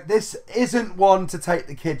this isn't one to take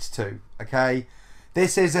the kids to, okay?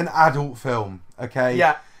 This is an adult film, okay?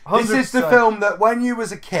 Yeah, 100%. This is the film that when you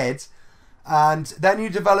was a kid and then you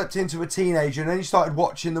developed into a teenager and then you started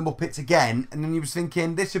watching The Muppets again and then you was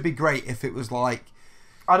thinking, this would be great if it was like...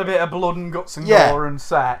 Had a bit of blood and guts and gore and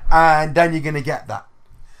set. And then you're going to get that.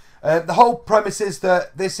 The whole premise is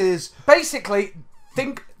that this is... Basically,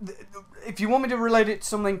 if you want me to relate it to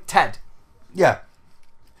something, Ted. Yeah.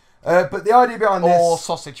 But the idea behind this... Or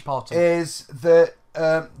Sausage Party. Is that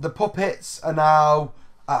the puppets are now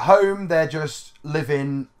at home. They're just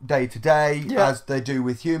living day to day as they do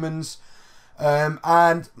with humans.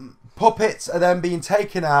 And puppets are then being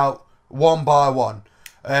taken out one by one.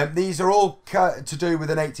 These are all to do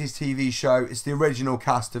with an 80s TV show. It's the original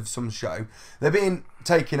cast of some show. They're being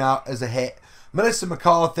taken out as a hit. Melissa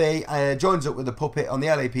McCarthy joins up with the puppet on the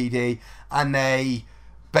LAPD and they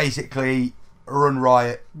basically run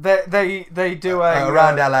riot. They do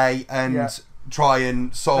around LA and try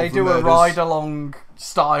and solve the murders. They do a ride-along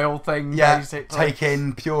style thing, basically.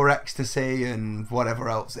 Taking pure ecstasy and whatever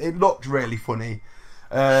else. It looked really funny.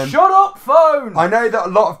 Shut up, phone! I know that a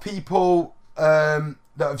lot of people...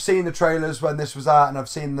 that have seen the trailers when this was out and I've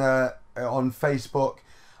seen on Facebook,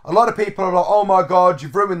 a lot of people are like, oh my god,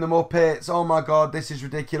 you've ruined the Muppets, oh my god, this is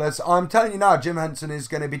ridiculous. I'm telling you now, Jim Henson is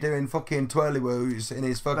going to be doing fucking twirly-woos in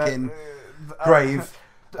his fucking grave.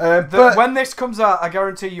 But when this comes out, I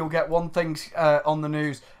guarantee you'll get one thing on the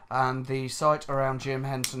news, and the site around Jim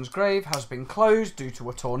Henson's grave has been closed due to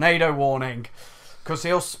a tornado warning, because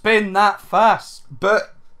he'll spin that fast.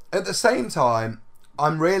 But at the same time,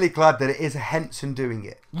 I'm really glad that it is Henson doing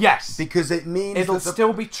it. Yes. Because it means... It'll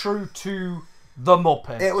still be true to the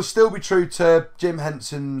Muppets. It will still be true to Jim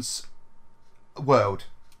Henson's world,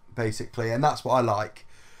 basically. And that's what I like.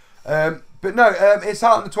 But no, it's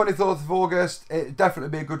out on the 24th of August. It'll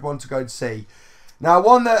definitely be a good one to go and see. Now,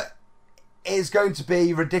 one that is going to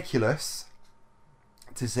be ridiculous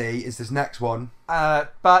to see is this next one.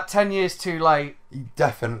 About 10 years too late.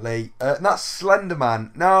 Definitely. And that's Slender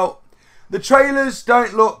Man. Now... The trailers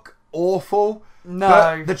don't look awful. No.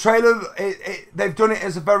 But the trailer, they've done it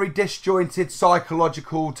as a very disjointed,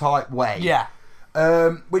 psychological type way. Yeah.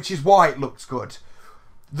 Which is why it looks good.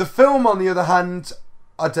 The film, on the other hand,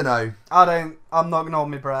 I don't know. I'm not going to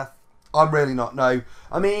hold my breath. I'm really not, no.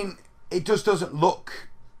 I mean, it just doesn't look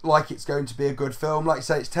like it's going to be a good film. Like you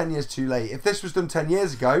say, it's 10 years too late. If this was done 10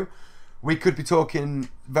 years ago... We could be talking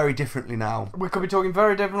very differently now. We could be talking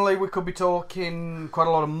very differently. We could be talking quite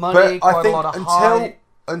a lot of money, but quite a lot of hype.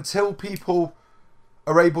 Until people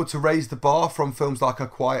are able to raise the bar from films like A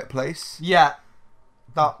Quiet Place. Yeah,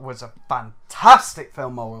 that was a fantastic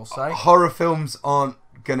film, I will say. Horror films aren't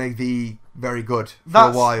going to be very good for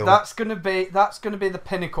a while. That's going to be the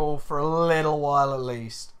pinnacle for a little while at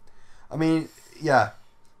least. I mean, yeah.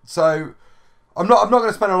 So... I'm not going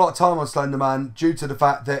to spend a lot of time on Slender Man due to the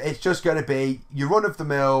fact that it's just going to be your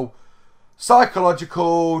run-of-the-mill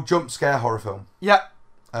psychological jump scare horror film. Yeah.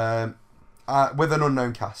 With an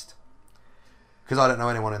unknown cast. Because I don't know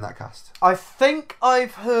anyone in that cast. I think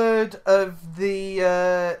I've heard of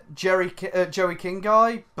the Joey King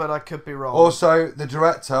guy, but I could be wrong. Also, the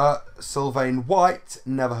director, Sylvain White,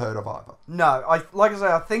 never heard of either. No,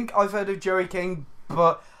 I think I've heard of Joey King,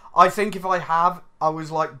 but I think if I have... I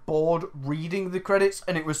was like bored reading the credits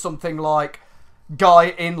and it was something like guy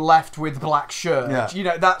in left with black shirt. Yeah. You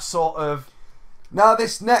know, that sort of... Now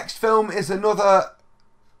this next film is another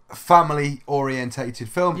family orientated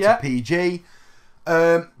film. It's a PG.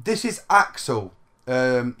 This is Axel,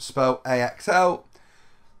 spelled AXL.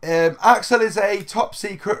 Axel is a top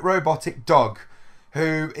secret robotic dog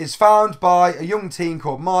who is found by a young teen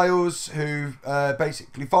called Miles who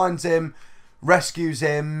basically finds him, rescues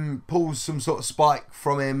him, pulls some sort of spike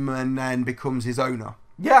from him, and then becomes his owner.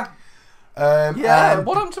 Yeah. What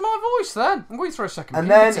happened to my voice then? I'm going through a second. And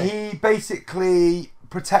then he basically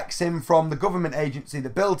protects him from the government agency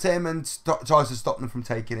that built him and tries to stop them from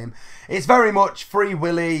taking him. It's very much Free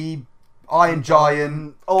Willy, Iron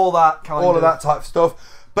Giant, all that kind of that type of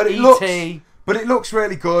stuff. But it looks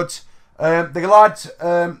really good.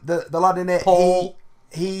 The lad in it, Paul.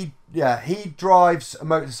 He drives a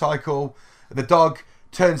motorcycle. The dog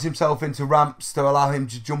turns himself into ramps to allow him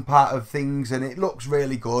to jump out of things, and it looks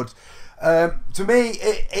really good. To me,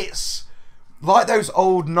 it's like those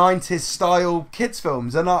old 90s style kids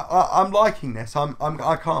films, and I'm liking this.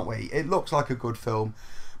 I can't wait. It looks like a good film.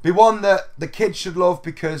 Be one that the kids should love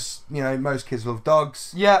because, you know, most kids love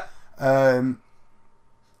dogs. Yeah. And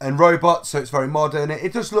robots, so it's very modern.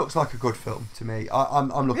 It just looks like a good film to me. I'm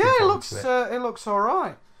looking forward to it. It looks all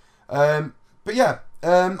right. But yeah,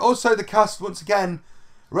 also the cast, once again,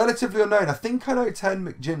 Relatively unknown. I think I know Ten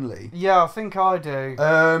McGinley. Yeah, I think I do.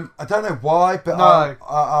 I don't know why, but No.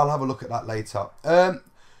 I'll have a look at that later.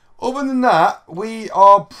 Other than that, we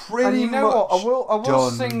are pretty And you know much what? I will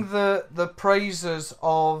done. sing the praises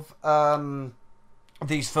of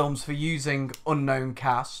these films for using unknown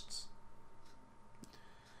casts.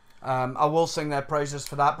 I will sing their praises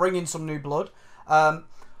for that. Bring in some new blood.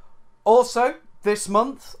 Also, this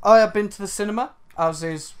month I have been to the cinema, as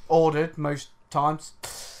is ordered most times.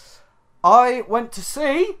 I went to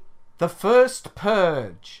see The First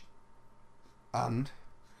Purge. And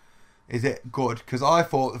is it good? Because I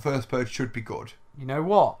thought The First Purge should be good. You know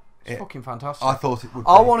what? It's fucking fantastic. I thought it would be.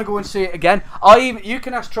 I want to go and see it again. You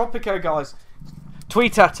can ask Tropico, guys.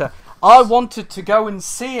 Tweet at her. I wanted to go and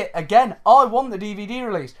see it again. I want the DVD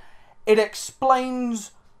release. It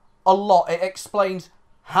explains a lot. It explains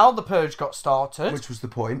how the Purge got started. Which was the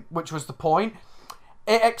point.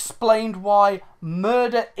 It explained why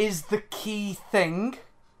murder is the key thing.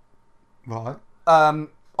 Right.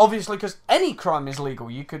 Obviously, because any crime is legal.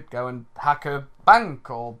 You could go and hack a bank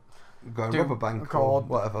or Go and rob a bank or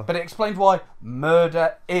whatever. But it explained why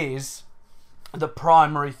murder is the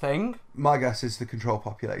primary thing. My guess is the control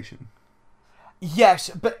population. Yes,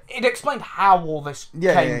 but it explained how all this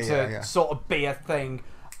came to sort of be a thing.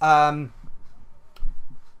 It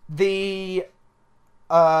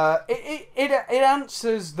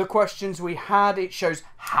answers the questions we had. It shows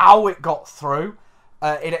how it got through.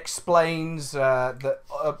 It explains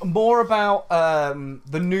more about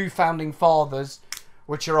the new founding fathers,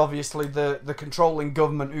 which are obviously the controlling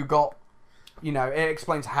government who got, it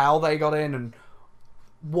explains how they got in and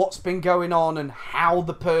what's been going on and how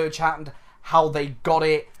the purge happened, how they got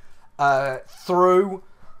it through,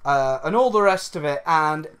 and all the rest of it.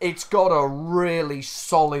 And it's got a really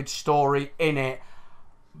solid story in it.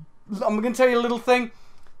 I'm going to tell you a little thing.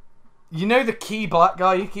 You know the key black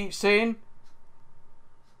guy you keep seeing?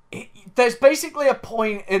 There's basically a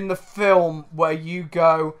point in the film where you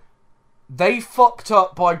go, they fucked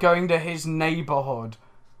up by going to his neighbourhood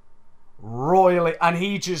royally, and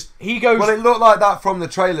he goes... Well, it looked like that from the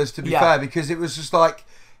trailers, to be fair, because it was just like,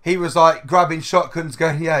 he was like grabbing shotguns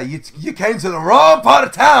going, yeah, you came to the wrong part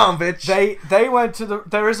of town, bitch. They went to the...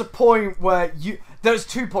 There is a point where there's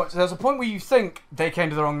 2 points. There's a point where you think they came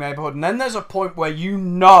to the wrong neighbourhood, and then there's a point where you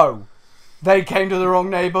know they came to the wrong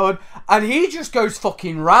neighbourhood, and he just goes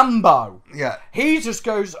fucking Rambo. Yeah. He just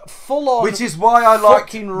goes full on. Which is why I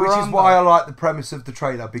like the premise of the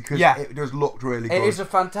trailer, because it just looked really good. It is a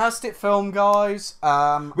fantastic film, guys.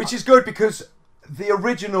 Which is good because the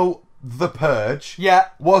original The Purge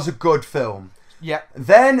was a good film. Yeah.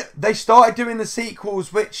 Then they started doing the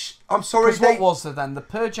sequels, which I'm sorry. What was there then? The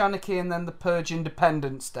Purge Anarchy and then the Purge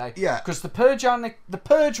Independence Day. Yeah. Because the Purge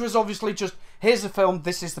was obviously just, here's a film,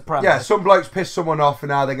 this is the premise. Yeah, some blokes pissed someone off and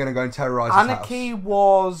now they're going to go and terrorise his house. Anarchy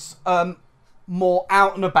was more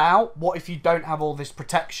out and about. What if you don't have all this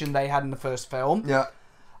protection they had in the first film? Yeah.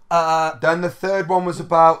 Then the third one was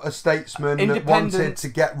about a statesman that wanted to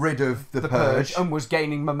get rid of the Purge. And was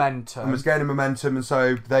gaining momentum. And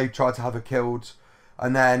so they tried to have her killed.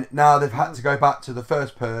 And then now they've had to go back to the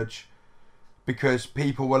first Purge because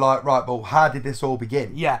people were like, right, well, how did this all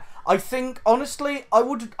begin? Yeah, I think, honestly, I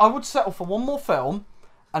would settle for one more film,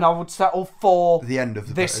 and I would settle for... the end of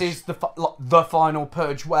the This Purge. is the final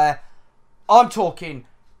Purge, where I'm talking...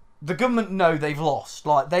 The government know they've lost.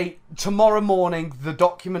 Like, tomorrow morning, the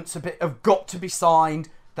documents have got to be signed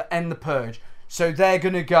that end the Purge. So they're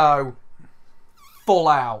going to go full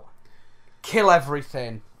out, kill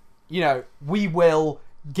everything. We will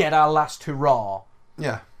get our last hurrah.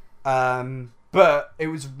 Yeah. But it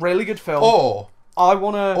was a really good film.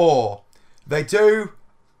 Or they do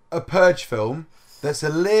a Purge film that's a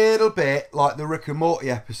little bit like the Rick and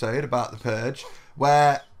Morty episode about the Purge,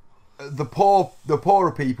 where the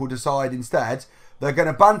poorer people decide instead they're going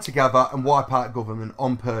to band together and wipe out government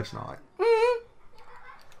on Purge night. Mm-hmm.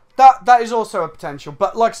 That is also a potential,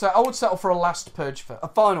 but like I said, I would settle for a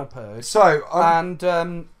final Purge. So, I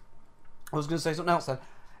was going to say something else then.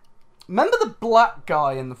 Remember the black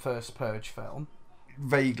guy in the first Purge film?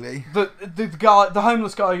 Vaguely. The guy, the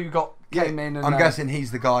homeless guy who came in. And I'm guessing he's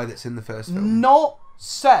the guy that's in the first film. Not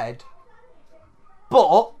said,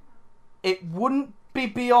 but it wouldn't be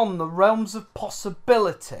beyond the realms of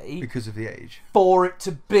possibility because of the age for it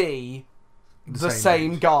to be the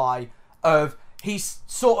same guy. He's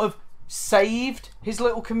sort of saved his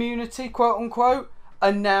little community, quote unquote,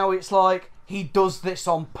 and now it's like he does this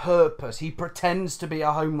on purpose. He pretends to be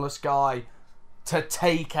a homeless guy to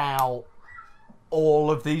take out all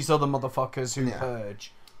of these other motherfuckers who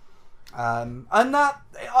purge. And that,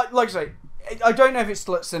 like I say, I don't know if it's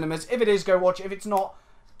still at cinemas. If it is, go watch it. If it's not,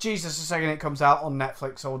 Jesus, the second it comes out on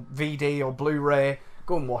Netflix or VD or Blu-ray,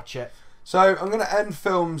 go and watch it. So I'm going to end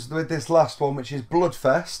films with this last one, which is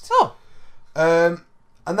Bloodfest. Oh.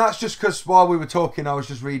 And that's just because while we were talking, I was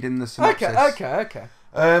just reading the synopsis. Okay.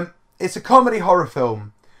 It's a comedy horror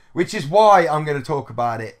film, which is why I'm going to talk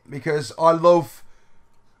about it, because I love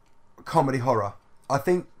comedy horror. I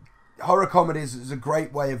think horror comedies is a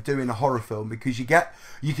great way of doing a horror film, because you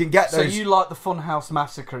can get those. So you like the Funhouse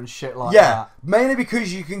Massacre and shit like yeah, that? mainly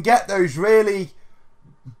because you can get those really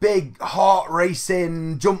big heart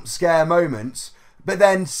racing jump scare moments, but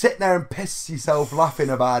then sit there and piss yourself laughing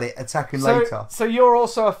about it a second later. So you're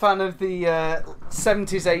also a fan of the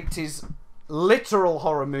 70s, 80s literal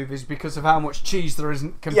horror movies because of how much cheese there is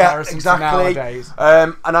in comparison to nowadays.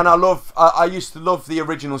 And then I used to love the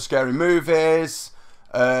original scary movies.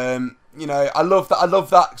 You know, I love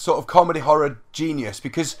that sort of comedy horror genius,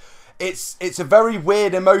 because it's a very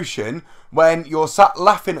weird emotion when you're sat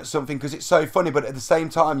laughing at something because it's so funny, but at the same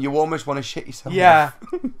time you almost want to shit yourself. Yeah.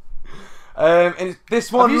 And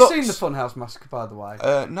this one. Have you seen the Funhouse Massacre, by the way?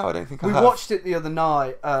 No, I don't think I have. We watched it the other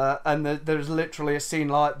night, and there's literally a scene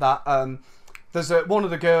like that. There's one of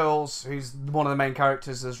the girls who's one of the main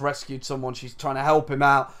characters has rescued someone. She's trying to help him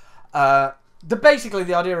out. Basically,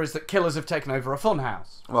 the idea is that killers have taken over a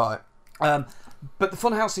funhouse. Right. But the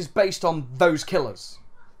funhouse is based on those killers.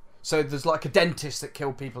 So there's like a dentist that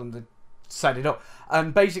killed people and they set it up.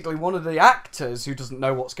 And basically, one of the actors who doesn't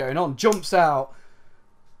know what's going on jumps out.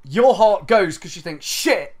 Your heart goes because you think,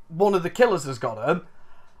 shit, one of the killers has got him.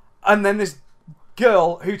 And then this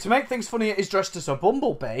girl, who to make things funnier is dressed as a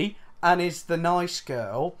bumblebee and is the nice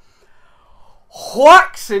girl,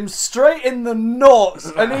 whacks him straight in the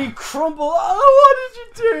nuts and he crumbles. Oh, what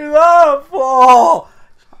did you do that for?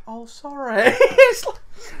 Oh, sorry. It's like,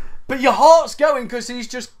 but your heart's going because he's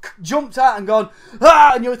just jumped out and gone,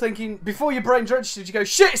 ah, and you're thinking, before your brain's registered, you go,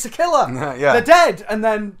 shit, it's a killer. Yeah. They're dead. And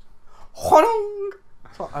then, whong.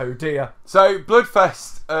 It's like, oh dear. So,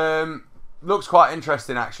 Bloodfest looks quite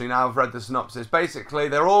interesting, actually, now I've read the synopsis. Basically,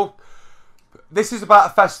 this is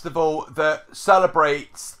about a festival that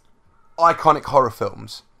celebrates iconic horror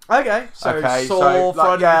films. Okay, so Saw, so,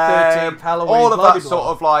 Friday the 13th, Halloween, all of blah, that blah, sort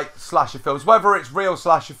blah. of like slasher films, whether it's real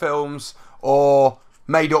slasher films or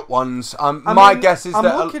made up ones. My guess is I'm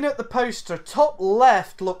that looking at the poster. Top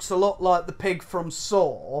left looks a lot like the pig from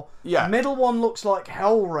Saw. Yeah. Middle one looks like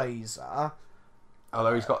Hellraiser.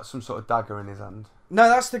 although he's got some sort of dagger in his hand. No,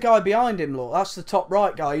 that's the guy behind him. Look, that's the top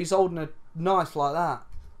right guy. He's holding a knife like that.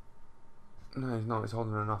 No, he's not. He's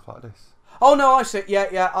holding a knife like this. Oh no, I see it.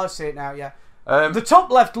 Yeah, I see it now. Yeah. The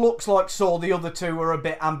top left looks like Saw. The other two are a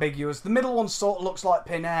bit ambiguous. The middle one sort of looks like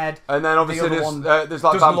Pinhead. And then obviously the there's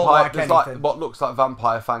like doesn't look vampire. like There's like anything. what looks like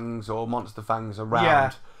vampire fangs or monster fangs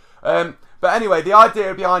around. Yeah. But anyway, the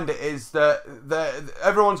idea behind it is that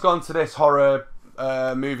everyone's gone to this horror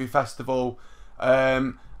movie festival,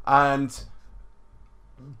 and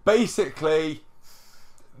basically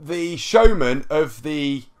the showman of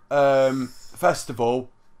the festival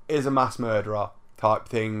is a mass murderer type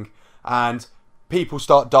thing, and people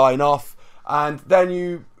start dying off, and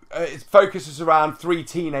then it focuses around three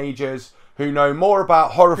teenagers who know more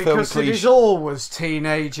about horror films. Because it is always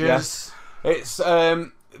teenagers. Yes. It's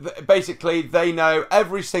basically they know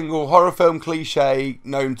every single horror film cliche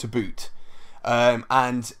known to boot, and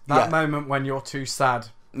That moment when you're too sad.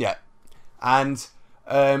 yeah, and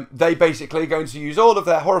they basically are going to use all of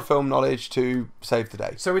their horror film knowledge to save the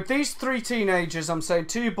day. So with these three teenagers, I'm saying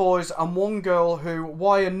two boys and one girl who,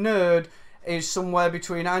 why a nerd, is somewhere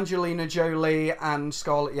between Angelina Jolie and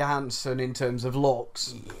Scarlett Johansson in terms of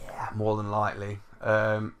looks. Yeah, more than likely.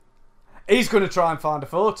 He's going to try and find a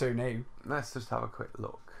photo now. Let's just have a quick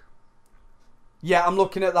look. Yeah, I'm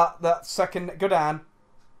looking at that second. Go down.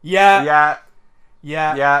 Yeah.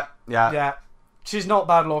 Yeah. She's not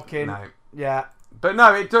bad looking. No. Yeah. But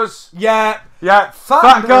no, it does. Yeah. Yeah,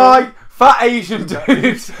 fat guy, fat Asian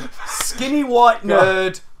dude. Skinny white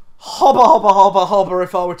nerd. Hobba, hobba, hobba, hobba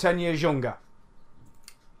if I were 10 years younger.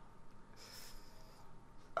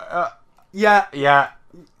 Yeah.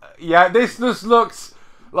 Yeah, this just looks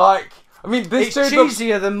like... I mean, this It's dude looks...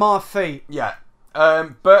 cheesier than my feet. Yeah.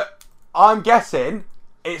 But I'm guessing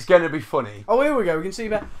it's going to be funny. Oh, here we go. We can see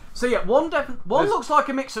that. So yeah, one looks like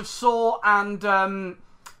a mix of Saw and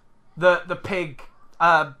the pig.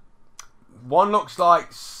 One looks like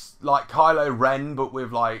Kylo Ren, but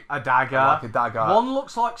with like A dagger. Like a dagger. One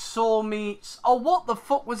looks like Saw meets... Oh, what the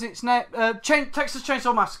fuck was its name? Texas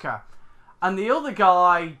Chainsaw Massacre. And the other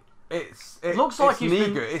guy... It looks like he's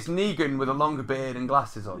Negan. been- It's Negan with a longer beard and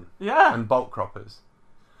glasses on. Yeah. And bolt croppers.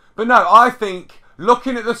 But no, I think,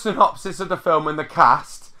 looking at the synopsis of the film and the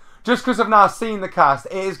cast, just because I've now seen the cast,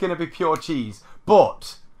 it is going to be pure cheese.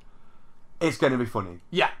 But it's going to be funny.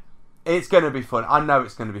 Yeah. It's going to be fun. I know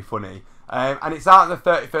it's going to be funny. And it's out on the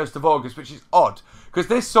 31st of August, which is odd. Because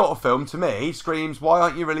this sort of film, to me, screams, why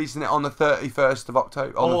aren't you releasing it on the 31st of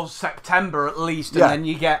October? Or September at least, and then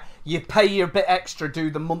you pay your bit extra, do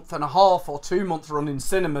the month and a half or 2 months run in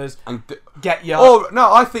cinemas, and get your... Oh,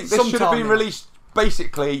 no, I think this should have been sometime released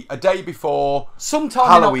basically a day before sometime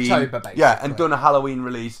Halloween. in October, basically. Yeah, and done a Halloween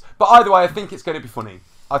release. But either way, I think it's going to be funny.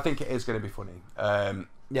 I think it is going to be funny.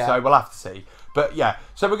 So we'll have to see. But yeah,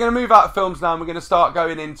 so we're going to move out of films now and we're going to start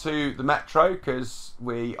going into the Metro because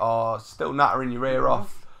we are still nattering your ear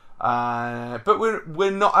off. But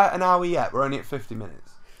we're not at an hour yet. We're only at 50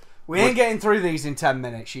 minutes. We ain't getting through these in 10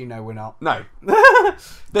 minutes, you know we're not. No.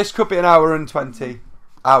 This could be an hour and 20,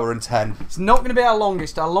 hour and 10. It's not going to be our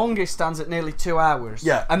longest. Our longest stands at nearly 2 hours.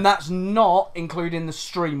 Yeah. And that's not including the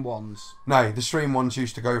stream ones. No, the stream ones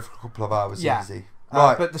used to go for a couple of hours easy.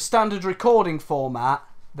 Right. But the standard recording format,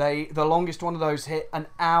 the longest one of those hit an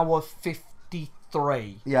hour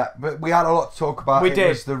 53. Yeah, but we had a lot to talk about. We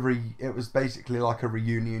did. It was basically like a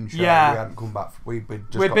reunion show. Yeah. We hadn't come back. We'd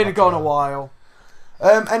been gone a while.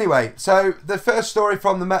 Anyway, so the first story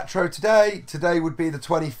from the Metro today would be the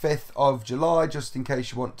 25th of July, just in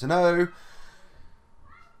case you want to know,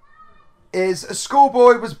 is a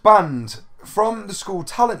schoolboy was banned from the school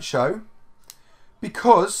talent show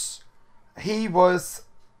because he was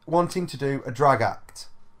wanting to do a drag act.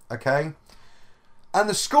 Okay? And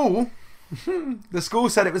the school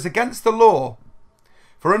said it was against the law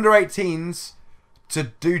for under 18s to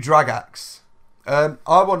do drag acts. I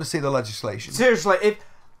want to see the legislation. Seriously, if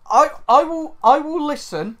I will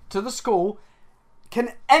listen to the school.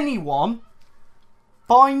 Can anyone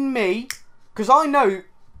find me? Because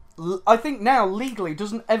I think now legally,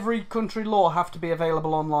 doesn't every country law have to be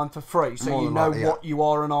available online for free, so you know what you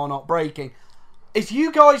are and are not breaking? If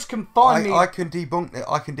you guys can find me, I can debunk it.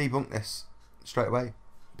 I can debunk this straight away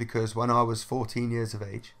because when I was 14 years of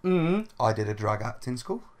age, I did a drag act in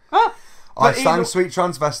school. I sang Sweet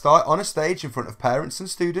Transvestite on a stage in front of parents and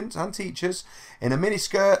students and teachers in a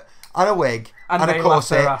miniskirt and a wig and a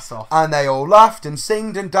corset, and they all laughed and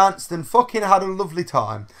singed and danced and fucking had a lovely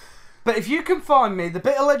time. But if you can find me the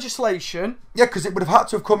bit of legislation, yeah, because it would have had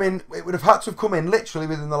to have come in. It would have had to have come in literally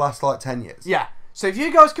within the last 10 years. Yeah. So if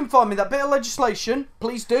you guys can find me that bit of legislation,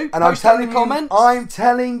 please do. And I'm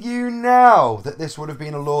telling you now that this would have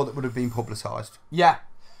been a law that would have been publicised. Yeah.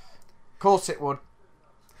 Of course it would.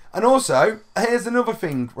 And also, here's another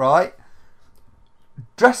thing, right?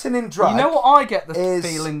 Dressing in drag. You know what I get the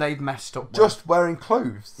feeling they've messed up with? Just wearing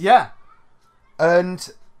clothes. Yeah.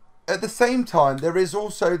 And at the same time, there is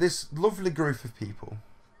also this lovely group of people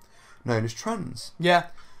known as trans. Yeah.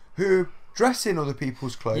 Who dress in other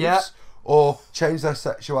people's clothes or change their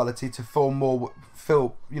sexuality to feel more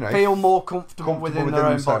comfortable within their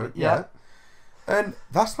own body. Yeah. And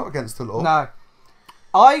that's not against the law. No.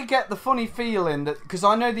 I get the funny feeling that, because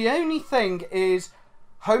I know the only thing is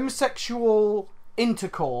homosexual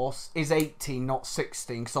intercourse is 18, not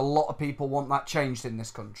 16, because a lot of people want that changed in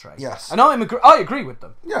this country. Yes. And I agree with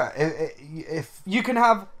them. Yeah, if you can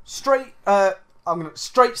have straight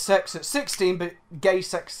sex at 16, but gay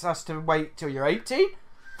sex has to wait till you're 18,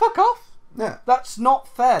 fuck off. Yeah. That's not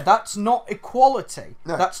fair. That's not equality.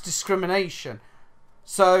 No. That's discrimination.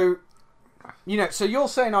 So, so you're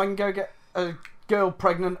saying I can go get a girl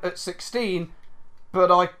pregnant at 16,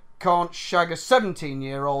 but I can't shag a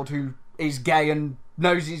 17-year-old who is gay and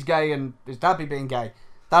knows he's gay and is happy being gay.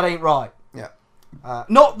 That ain't right. Yeah.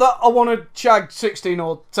 Not that I want to shag 16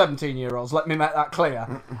 or 17-year-olds, let me make that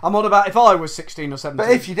clear. I'm on about if I was 16 or 17.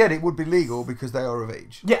 But if you did, it would be legal because they are of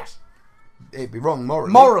age. Yes. It'd be wrong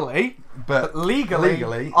morally. Morally, but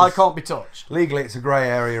legally I can't be touched. Legally, it's a grey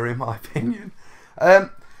area in my opinion.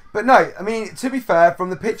 But no, I mean, to be fair, from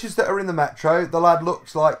the pictures that are in the Metro, the lad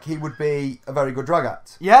looks like he would be a very good drag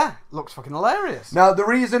act. Yeah, looks fucking hilarious. Now, the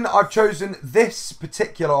reason I've chosen this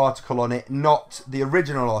particular article on it, not the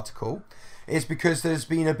original article, is because there's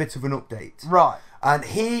been a bit of an update. Right. And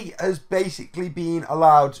he has basically been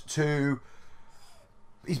allowed to...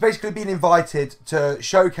 He's basically been invited to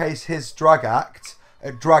showcase his drag act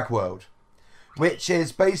at Drag World, which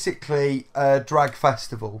is basically a drag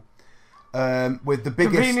festival. With the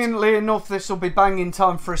biggest... Conveniently enough, this will be banging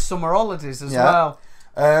time for his summer holidays as well.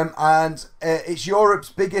 And it's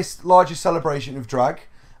Europe's largest celebration of drag.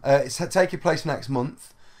 It's taking place next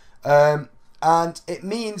month. And it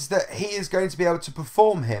means that he is going to be able to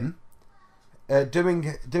perform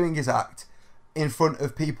doing his act in front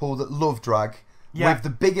of people that love drag, with the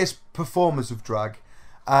biggest performers of drag,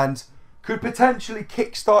 and could potentially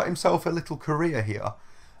kickstart himself a little career here.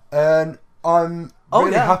 And I'm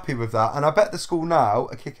really happy with that. And I bet the school now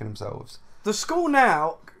are kicking themselves. The school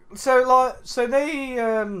now, so they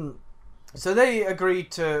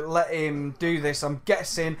agreed to let him do this. I'm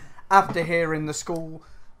guessing after hearing the school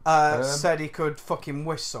said he could fucking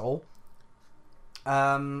whistle.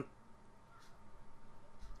 So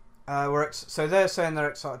they're saying they're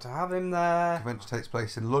excited to have him there. The event takes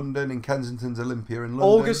place in London, in Kensington's Olympia in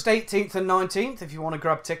London. August 18th and 19th, if you want to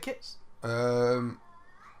grab tickets.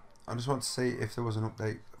 I just want to see if there was an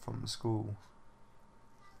update from the school.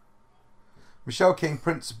 Michelle King,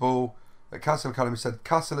 principal at Castle Academy, said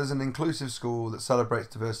Castle is an inclusive school that celebrates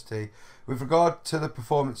diversity. With regard to the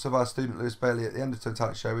performance of our student Lewis Bailey at the end of the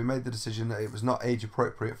talent show, we made the decision that it was not age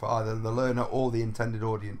appropriate for either the learner or the intended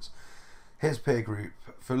audience, his peer group,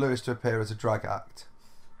 for Lewis to appear as a drag act.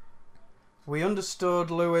 We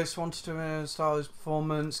understood Lewis wanted to style his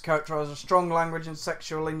performance, characterise a strong language and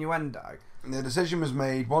sexual innuendo. The decision was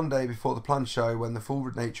made one day before the planned show when the full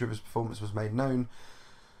nature of his performance was made known.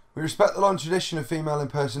 We respect the long tradition of female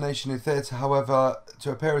impersonation in theatre, however,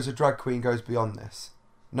 to appear as a drag queen goes beyond this.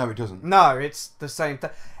 No, it doesn't. No, it's the same thing.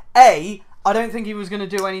 I don't think he was going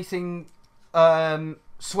to do anything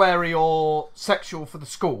sweary or sexual for the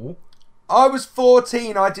school. I was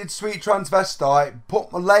 14, I did Sweet Transvestite,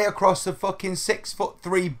 put my lay across a fucking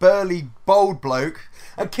 6'3" burly, bold bloke,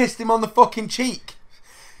 and kissed him on the fucking cheek.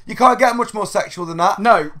 You can't get much more sexual than that.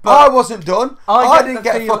 No, but I wasn't done. I didn't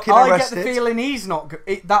get fucking arrested. I get the feeling he's not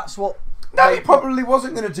good. That's what... No, he probably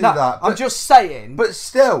wasn't going to do that. I'm just saying. But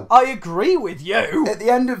still. I agree with you. At the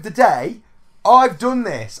end of the day, I've done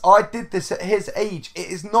this. I did this at his age. It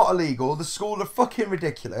is not illegal. The school are fucking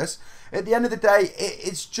ridiculous. At the end of the day,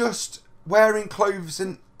 it's just wearing clothes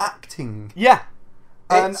and acting. Yeah.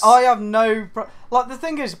 And I have no... Like, the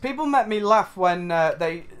thing is, people make me laugh when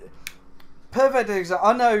they... Perfect example.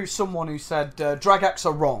 I know someone who said drag acts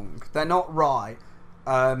are wrong. They're not right.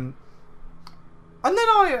 And then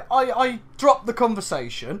I dropped the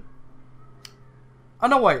conversation.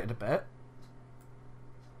 And I waited a bit.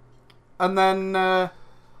 And then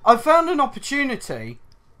I found an opportunity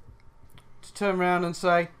to turn around and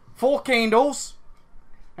say, fork handles.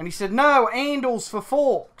 And he said, no, handles for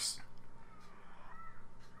forks.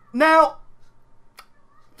 Now,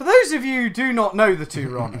 for those of you who do not know the two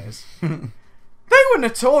Ronnies, they were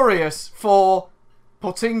notorious for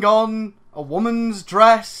putting on a woman's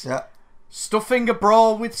dress, stuffing a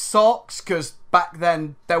bra with socks, because back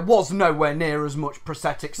then there was nowhere near as much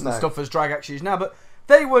prosthetics and stuff as drag acts use now, but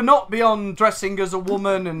they were not beyond dressing as a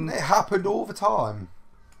woman. And it happened all the time.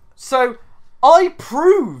 So I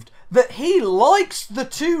proved that he likes the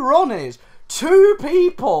two Ronnies, two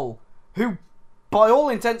people who, by all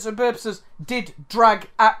intents and purposes, did drag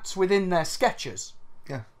acts within their sketches.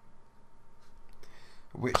 Yeah.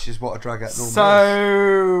 Which is what a drag act normally is.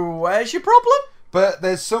 So, where's your problem? But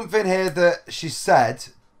there's something here that she said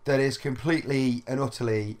that is completely and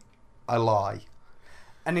utterly a lie.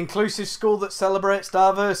 An inclusive school that celebrates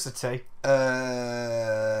diversity?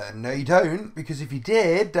 No you don't, because if you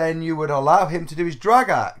did, then you would allow him to do his drag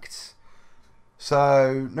act.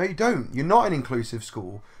 So, no you don't. You're not an inclusive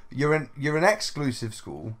school. You're an exclusive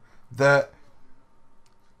school that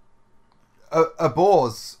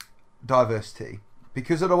abhors diversity,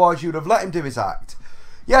 because otherwise you would have let him do his act.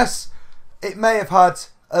 Yes, it may have had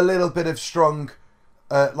a little bit of strong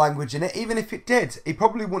language in it. Even if it did, he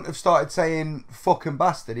probably wouldn't have started saying fuck and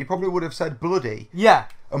bastard. He probably would have said bloody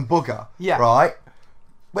and bugger, right?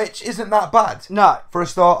 Which isn't that bad, for a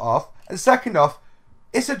start off. And second off,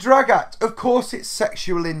 it's a drag act. Of course it's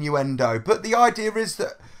sexual innuendo, but the idea is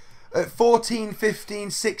that at 14,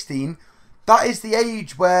 15, 16, that is the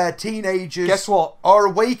age where teenagers are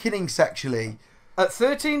awakening sexually. At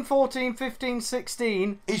 13, 14, 15,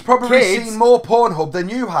 16... He's probably seen more Pornhub than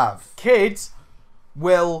you have. Kids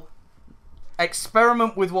will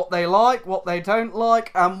experiment with what they like, what they don't like,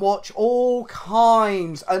 and watch all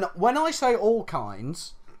kinds. And when I say all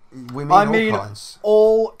kinds... We mean all kinds.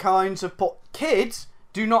 All kinds of... Kids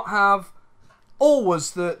do not have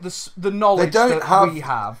always the knowledge that we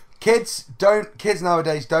have. Kids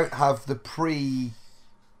nowadays don't have the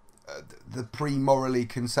pre-morally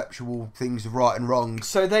conceptual things of right and wrong.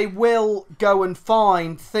 So they will go and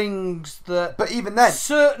find things that... But even then...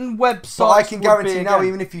 certain websites... But I can guarantee now,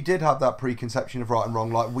 even if you did have that preconception of right and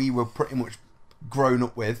wrong, like we were pretty much grown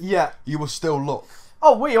up with, you will still look.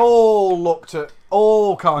 Oh, we all looked at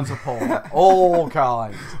all kinds of porn. All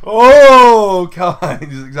kinds. All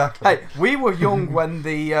kinds, exactly. Hey, we were young when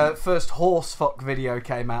the first horse fuck video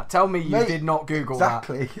came out. Tell me you did not Google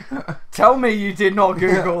exactly. that. Tell me you did not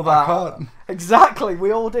Google that. I can't. Exactly,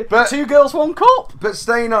 we all did. But 2 girls, 1 cup. But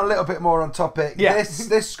staying on a little bit more on topic,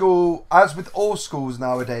 this school, as with all schools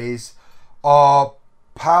nowadays, are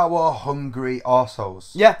power-hungry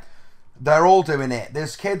arseholes. Yeah. They're all doing it.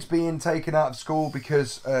 There's kids being taken out of school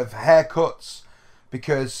because of haircuts,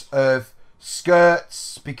 because of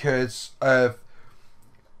skirts, because of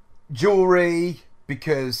jewellery,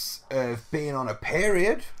 because of being on a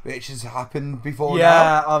period, which has happened before now.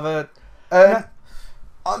 Yeah, I've heard.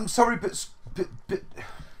 I'm sorry, but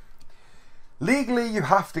legally you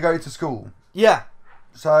have to go to school. Yeah.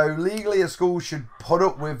 So legally a school should put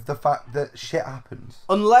up with the fact that shit happens.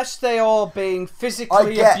 Unless they are being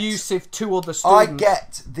physically abusive to other students. I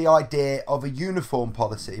get the idea of a uniform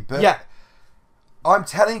policy, but yeah. I'm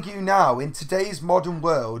telling you now, in today's modern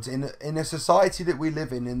world, in a society that we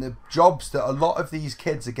live in the jobs that a lot of these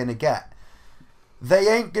kids are going to get, they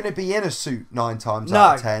ain't going to be in a suit 9 times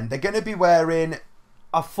out of 10. They're going to be wearing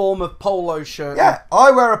a form of polo shirt. Yeah,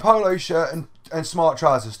 I wear a polo shirt and smart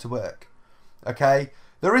trousers to work. Okay?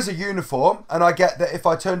 There is a uniform, and I get that if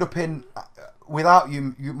I turned up in without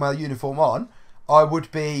my uniform on, I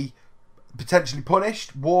would be potentially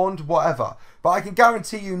punished, warned, whatever. But I can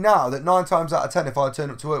guarantee you now that 9 times out of 10, if I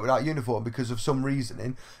turn up to work without uniform because of some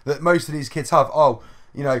reasoning that most of these kids have,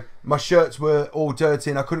 my shirts were all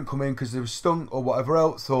dirty and I couldn't come in because they were stunk or whatever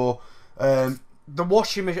else, or the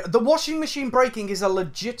washing machine breaking is a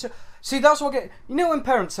legit. See, that's what I get. You know when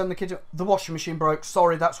parents send the kids, the washing machine broke,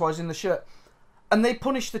 sorry, that's why it's in the shirt, and they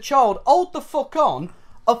punish the child. Hold the fuck on.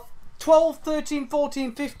 A 12, 13,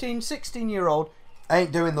 14, 15, 16-year-old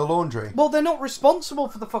ain't doing the laundry. Well, they're not responsible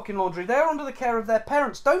for the fucking laundry. They're under the care of their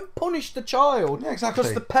parents. Don't punish the child. Yeah, exactly.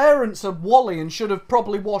 Because the parents are Wally and should have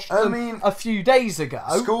probably washed them a few days ago.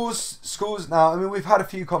 Schools now, we've had a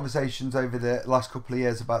few conversations over the last couple of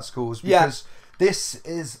years about schools because this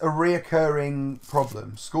is a reoccurring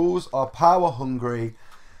problem. Schools are power hungry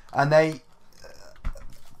and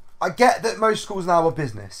I get that most schools now are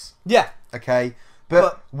business. Yeah. Okay?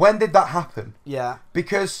 But when did that happen? Yeah.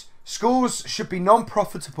 Because schools should be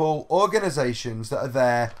non-profitable organisations that are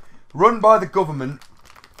there, run by the government,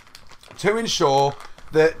 to ensure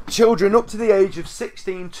that children up to the age of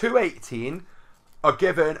 16 to 18 are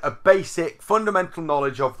given a basic, fundamental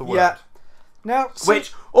knowledge of the world. Yeah. Now,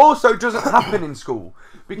 which also doesn't happen in school.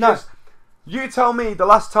 Because you tell me the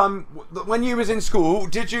last time, when you was in school,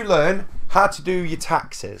 did you learn how to do your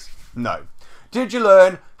taxes? No. Did you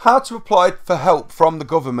learn how to apply for help from the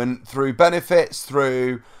government through benefits,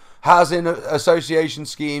 through housing association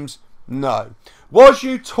schemes? No. Was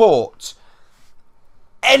you taught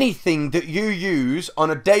anything that you use on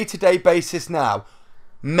a day-to-day basis now?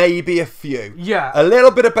 Maybe a few. Yeah. A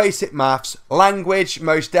little bit of basic maths, language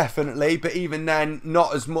most definitely, but even then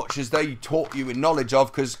not as much as they taught you in knowledge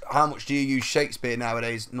of, because how much do you use Shakespeare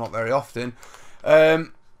nowadays? Not very often.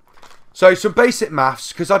 So some basic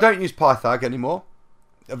maths, because I don't use Pythag anymore.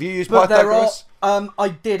 Have you used Pythagoras? I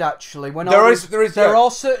did actually. There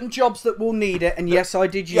are certain jobs that will need it, and yes, I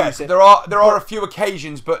did use it. There are a few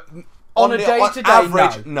occasions, but on a day-to-day,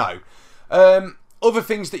 average, no. Other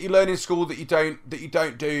things that you learn in school that you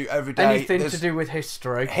don't do every day. Anything to do with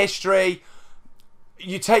history. History.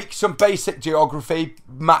 You take some basic geography,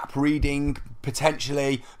 map reading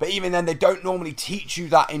potentially, but even then they don't normally teach you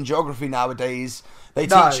that in geography nowadays. They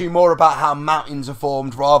teach you more about how mountains are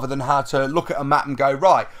formed rather than how to look at a map and go,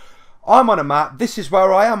 right, I'm on a map, this is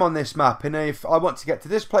where I am on this map, and if I want to get to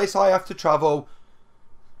this place I have to travel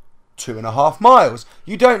 2.5 miles.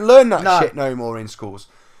 You don't learn that shit no more in schools.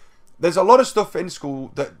 There's a lot of stuff in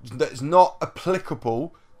school that's not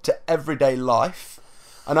applicable to everyday life,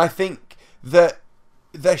 and I think that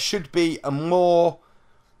there should be a more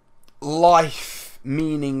life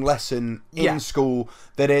meaning lesson in school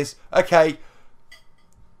that is, okay,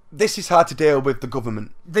 this is how to deal with the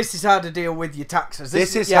government. This is how to deal with your taxes.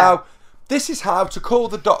 This is how to call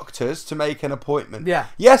the doctors to make an appointment. Yeah.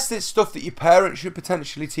 Yes, it's stuff that your parents should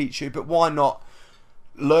potentially teach you, but why not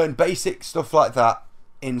learn basic stuff like that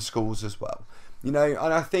in schools as well? And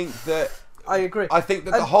I think that I agree. I think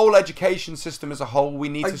that the whole education system as a whole, we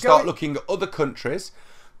need to start looking at other countries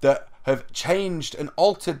that have changed and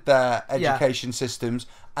altered their education systems,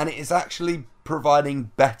 and it is actually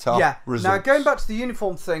providing better results. Now, going back to the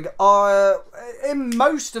uniform thing, in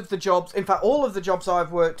most of the jobs, in fact, all of the jobs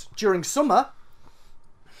I've worked during summer,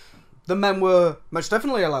 the men were most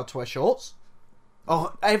definitely allowed to wear shorts.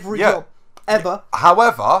 Oh, every job. ever.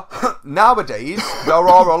 However, nowadays there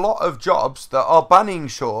are a lot of jobs that are banning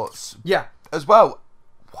shorts. Yeah. As well.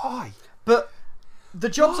 Why? But the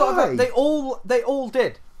jobs that I've had, they all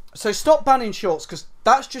did. So stop banning shorts, because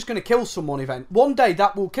that's just going to kill someone. One day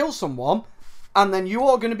that will kill someone, and then you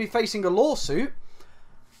are going to be facing a lawsuit.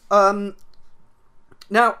 Now,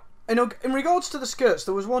 in regards to the skirts,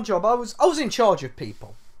 there was one job I was in charge of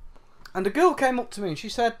people, and a girl came up to me and she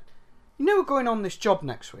said, "You know we're going on this job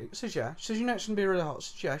next week." I said, "Yeah." She says, "You know it's going to be really hot." I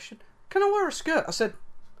said, "Yeah." She said, "Can I wear a skirt?" I said,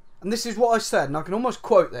 and this is what I said, and I can almost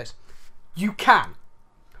quote this: "You can.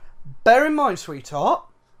 Bear in mind, sweetheart,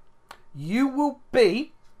 you will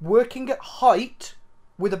be working at height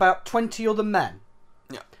with about 20 other men.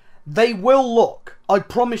 Yeah. They will look. I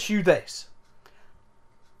promise you this.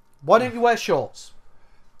 Why don't you wear shorts?"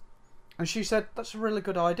 And she said, "That's a really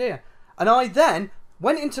good idea." And I then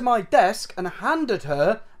went into my desk and handed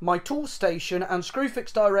her my Toolstation and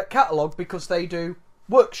Screwfix Direct catalogue, because they do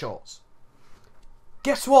work shorts.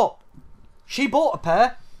 Guess what? She bought a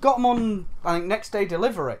pair, got them on, I think, next day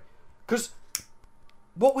delivery. Because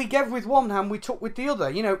what we gave with one hand, we took with the other.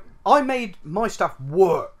 You know, I made my staff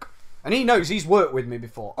work. And he knows, he's worked with me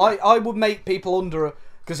before. I would make people under,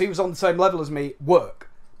 because he was on the same level as me, work.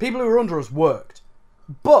 People who were under us worked.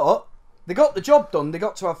 But they got the job done, they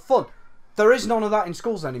got to have fun. There is none of that in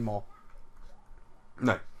schools anymore.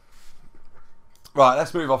 No. Right,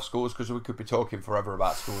 let's move off schools, because we could be talking forever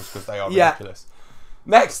about schools, because they are ridiculous.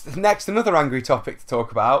 Next, another angry topic to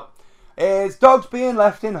talk about is dogs being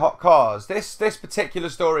left in hot cars. This particular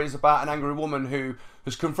story is about an angry woman who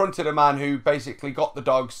has confronted a man who basically got the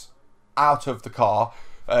dogs out of the car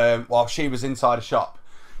while she was inside a shop.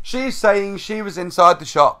 She's saying she was inside the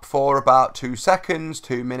shop for about 2 seconds,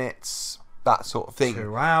 2 minutes, that sort of thing.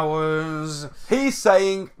 2 hours. He's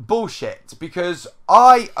saying bullshit, because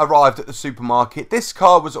I arrived at the supermarket. This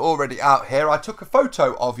car was already out here. I took a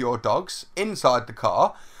photo of your dogs inside the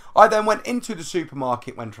car. I then went into the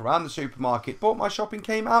supermarket, went around the supermarket, bought my shopping,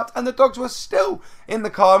 came out, and the dogs were still in the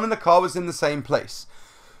car, and the car was in the same place.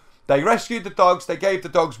 They rescued the dogs. They gave the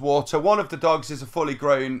dogs water. One of the dogs is a fully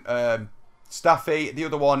grown staffy. The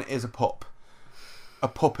other one is a pup. A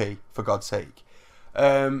puppy, for God's sake.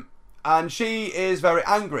 And she is very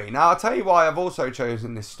angry. Now, I'll tell you why I've also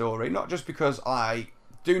chosen this story. Not just because I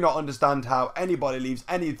do not understand how anybody leaves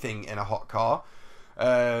anything in a hot car.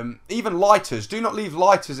 Even lighters. Do not leave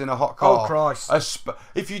lighters in a hot car. Oh, Christ.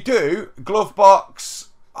 If you do, glove box,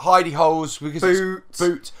 hidey holes, because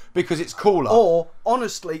because it's cooler. Or,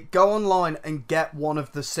 honestly, go online and get one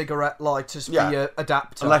of the cigarette lighters for your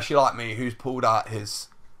adapter. Unless you're like me, who's pulled out his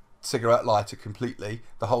cigarette lighter completely,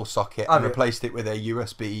 the whole socket, and replaced it with a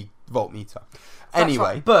USB voltmeter.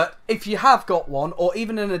 Anyway. Right. But if you have got one, or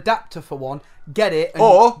even an adapter for one, get it,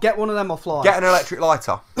 and get one of them offline. Get an electric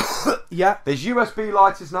lighter. Yeah. There's USB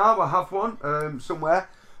lighters now. I have one somewhere.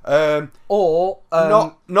 Not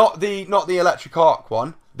the electric arc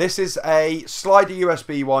one. This is a slider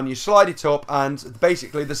USB one. You slide it up, and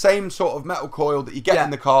basically the same sort of metal coil that you get in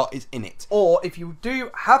the car is in it. Or if you do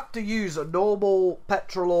have to use a normal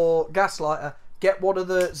petrol or gas lighter, get one of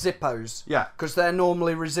the Zippos. Yeah. Because they're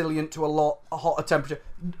normally resilient to a hotter temperature.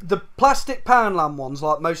 The plastic Poundland ones,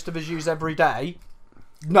 like most of us use every day,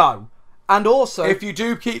 no. And also, if you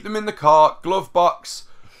do keep them in the car, glove box,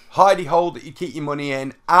 hidey hole that you keep your money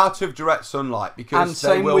in, out of direct sunlight, because and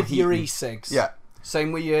same with your e-cigs. Yeah.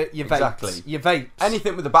 Same with your vapes. Exactly. Your vapes.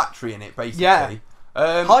 Anything with a battery in it, basically. Yeah.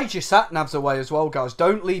 Hide your sat-navs away as well, guys.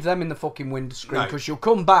 Don't leave them in the fucking windscreen, because you'll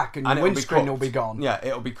come back and your windscreen will be gone. Yeah,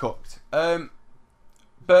 it'll be cooked.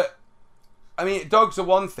 But, I mean, dogs are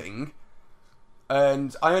one thing,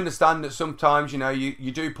 and I understand that sometimes, you know,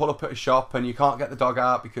 you do pull up at a shop and you can't get the dog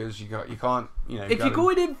out because you can't, you know... If you're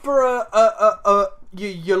going in for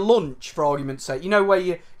your lunch, for argument's sake, you know,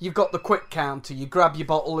 where you've got the quick counter, you grab your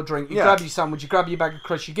bottle of drink, you grab your sandwich, you grab your bag of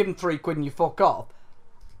crisps, you give them £3 and you fuck off.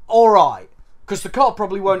 Alright. Because the car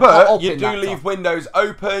probably won't cut up in that time. But you do leave windows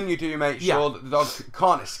open, you do make sure that the dog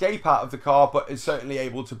can't escape out of the car, but is certainly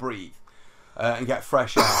able to breathe. And get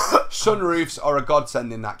fresh air. Sunroofs are a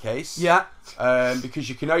godsend in that case. Yeah. Because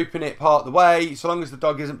you can open it part of the way. So long as the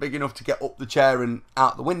dog isn't big enough to get up the chair and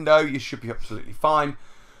out the window, you should be absolutely fine.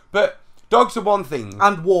 But dogs are one thing.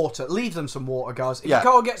 And water. Leave them some water, guys. If your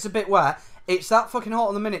car gets a bit wet, it's that fucking hot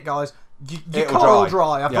in the minute, guys. Your car will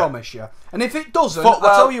dry, I promise you. And if it doesn't, I'll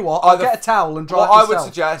tell you what, I'll get a towel and dry it yourself. What I would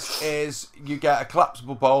suggest is you get a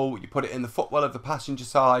collapsible bowl, you put it in the footwell of the passenger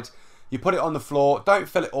side, you put it on the floor. Don't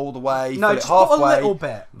fill it all the way. No, fill just it halfway. put a little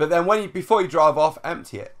bit. But then before you drive off,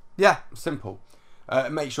 empty it. Yeah. Simple.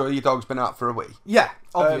 Make sure your dog's been out for a wee. Yeah,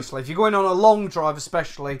 obviously. If you're going on a long drive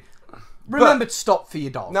especially, remember to stop for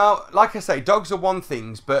your dog. Now, like I say, dogs are one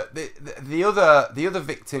thing, but the other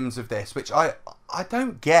victims of this, which I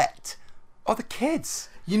don't get, are the kids.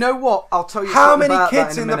 You know what? I'll tell you. How something many about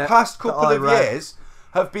kids that in a the minute past couple that I of read. years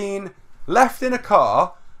have been left in a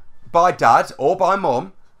car by dad or by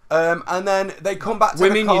mum, and then they come back to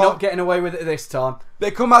Women, the car. you're not getting away with it this time.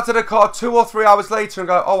 They come back to the car 2 or 3 hours later and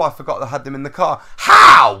go, "Oh, I forgot I had them in the car."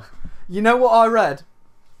 How? You know what I read?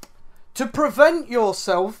 To prevent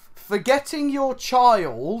yourself forgetting your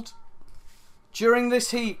child during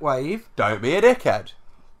this heat wave, Don't be a dickhead.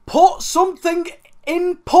 put something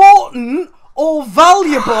important or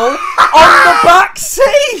valuable on the back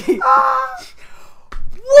seat.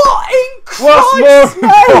 What in Christ's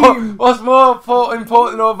name? What's more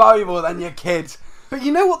important or valuable than your kid? But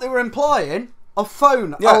you know what they were implying? A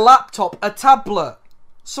phone, Yeah. a laptop, a tablet,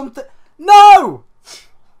 something. No!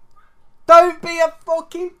 Don't be a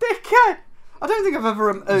fucking dickhead. I don't think I've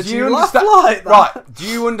ever heard you laugh like that. Right, do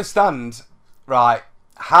you understand, right,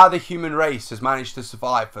 how the human race has managed to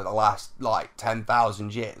survive for the last,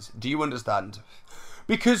 10,000 years? Do you understand?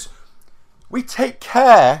 Because we take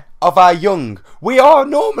care of our young. We are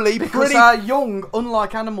normally Because our young,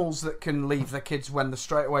 unlike animals that can leave their kids when they're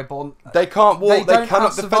straight away born, They can't walk, they don't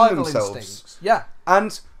cannot have defend survival themselves. instincts. Yeah.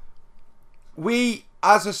 And we,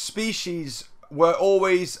 as a species, were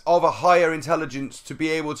always of a higher intelligence to be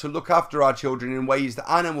able to look after our children in ways that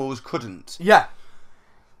animals couldn't. Yeah.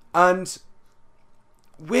 And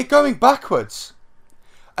we're going backwards.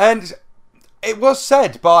 And it was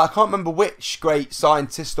said by, I can't remember which great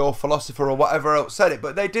scientist or philosopher or whatever else said it,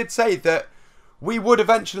 but they did say that we would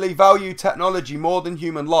eventually value technology more than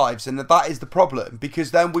human lives, and that is the problem,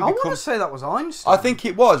 because then we I want become... to say that was Einstein. I think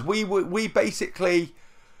it was. We basically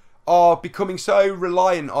are becoming so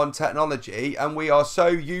reliant on technology, and we are so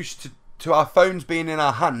used to our phones being in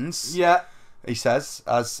our hands, Yeah. he says,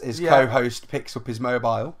 as his Yeah. co-host picks up his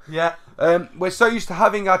mobile. Yeah. We're so used to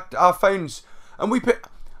having our phones, and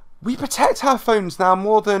we protect our phones now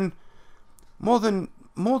more than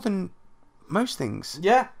most things.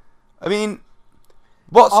 Yeah. I mean,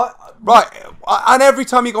 right? And every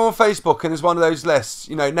time you go on Facebook and there's one of those lists,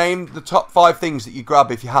 name the top 5 things that you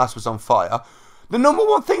grab if your house was on fire. The number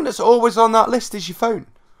one thing that's always on that list is your phone.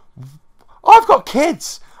 I've got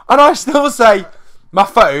kids, and I still say my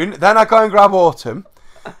phone. Then I go and grab Autumn,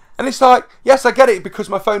 and it's like, yes, I get it because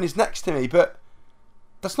my phone is next to me, but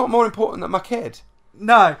that's not more important than my kid.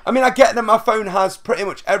 No. I mean, I get that my phone has pretty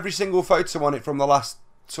much every single photo on it from the last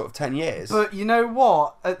sort of 10 years. But you know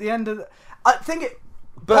what? At the end of the... I think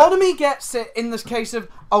part of me gets it in this case of,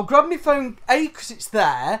 I'll grab my phone, A, because it's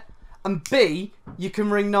there, and B, you can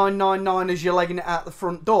ring 999 as you're legging it out the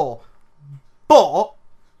front door. But,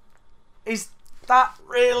 is that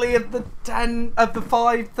really of the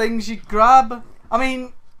 5 things you grab? I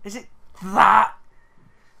mean, is it that?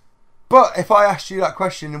 But if I asked you that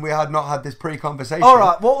question and we had not had this pre-conversation, All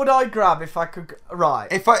right, what would I grab if I could? Right.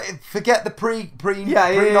 If I forget the pre-knowledge yeah.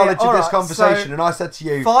 of All this right, conversation, so and I said to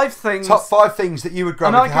you, 5 things. top 5 things that you would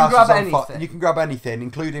grab And if I your can house was grab on fire. anything. You can grab anything,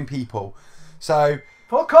 including people. So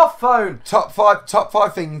Fuck off, phone. top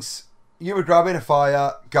five things you would grab in a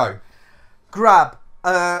fire. Go. Grab.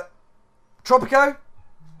 Tropico.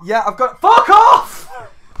 Yeah, I've got. Fuck off.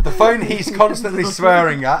 The phone he's constantly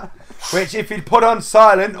swearing at, which if he'd put on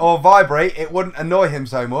silent or vibrate, it wouldn't annoy him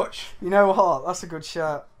so much. You know what? That's a good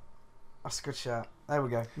shout. There we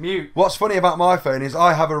go. Mute. What's funny about my phone is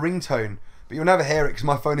I have a ringtone, but you'll never hear it because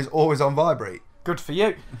my phone is always on vibrate. Good for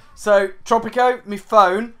you. So, Tropico, my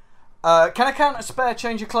phone. Can I count a spare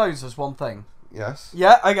change of clothes as one thing? Yes.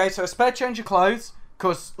 Yeah, okay, so a spare change of clothes,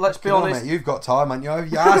 because let's be Come on, honest. mate, you've got time, haven't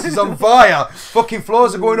you? Your ass is on fire. Fucking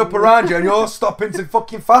floors are going up around you and you're stopping to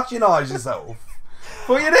fucking fashionise yourself.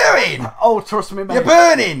 What are you doing? Oh, trust me, mate. You're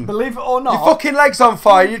burning. Believe it or not. Your fucking leg's on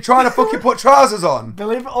fire and you're trying to fucking put trousers on.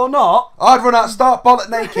 Believe it or not. I'd run out, start bollock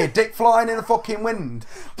naked, dick flying in the fucking wind.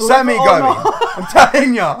 Believe Semi it or going. not. I'm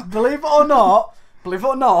telling you. Believe it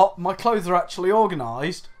or not, my clothes are actually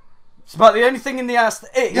organised. It's about the only thing in the house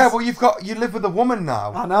that is. Yeah, well, you live with a woman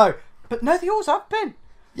now. I know. But no, they always have been.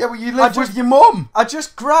 Yeah, well, you live with your mum. I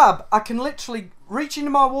can literally reach into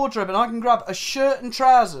my wardrobe and I can grab a shirt and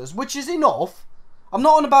trousers, which is enough. I'm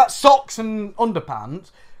not on about socks and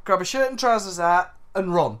underpants. Grab a shirt and trousers out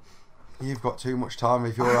and run. You've got too much time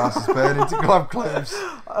if your ass is burning to grab clothes.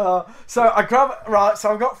 So I grab... Right,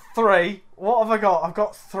 so I've got 3. What have I got? I've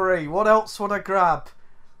got 3. What else would I grab?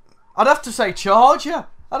 I'd have to say charger.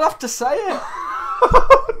 I'd have to say it.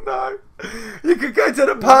 Oh, no. You could go to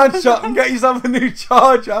the pound shop and get yourself a new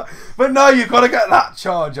charger. But no, you've got to get that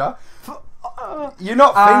charger. You're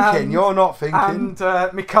not thinking. You're not thinking. And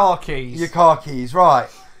my car keys. Your car keys, right.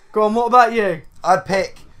 Go on, what about you? I'd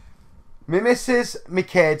pick me missus, me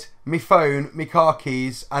kid, me phone, me car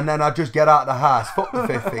keys, and then I'd just get out of the house. Fuck the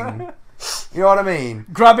fifth thing. You know what I mean?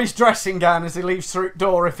 Grab his dressing gown as he leaves through the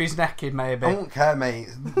door if he's naked, maybe. I don't care, mate.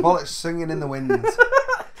 Bollocks singing in the wind.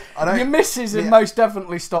 Your missus would most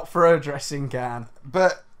definitely stop for her dressing gown.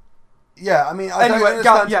 But, yeah, I mean, I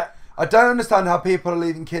don't understand how people are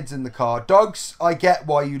leaving kids in the car. Dogs, I get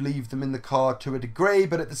why you leave them in the car to a degree,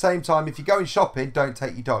 but at the same time, if you're going shopping, don't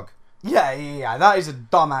take your dog. Yeah, that is a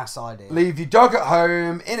dumbass idea. Leave your dog at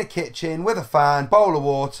home, in a kitchen, with a fan, bowl of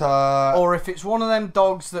water. Or if it's one of them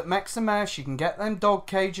dogs that makes a mess, you can get them dog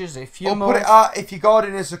cages if you Or put it out, if your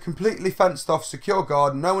garden is a completely fenced off, secure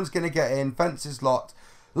garden, no one's going to get in, fence is locked,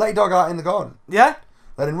 let your dog out in the garden. Yeah?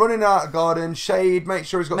 Let him run in and out of garden, shade, make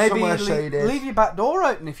sure he's got somewhere shaded. Leave your back door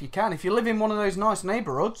open if you can, if you live in one of those nice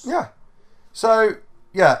neighbourhoods. Yeah. So,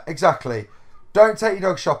 yeah, exactly. Don't take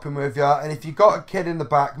your dog shopping with you, and if you've got a kid in the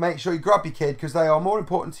back, make sure you grab your kid, because they are more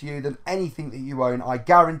important to you than anything that you own. I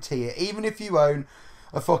guarantee it. Even if you own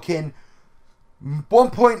a fucking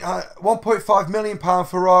 1.5 million pound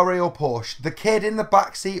Ferrari or Porsche, the kid in the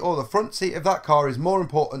back seat or the front seat of that car is more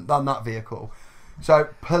important than that vehicle. So,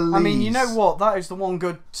 please. I mean, you know what? That is the one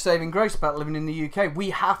good saving grace about living in the UK.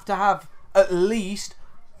 We have to have at least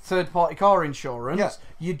third-party car insurance. Yeah.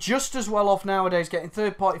 You're just as well off nowadays getting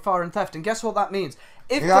third-party fire and theft. And guess what that means?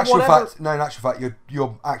 If in actual fact,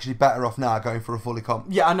 you're actually better off now going for a fully comp.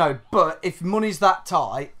 Yeah, I know. But if money's that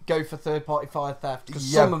tight, go for third-party fire theft, because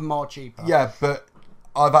some of them are cheaper. Yeah, but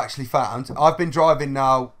I've actually found... I've been driving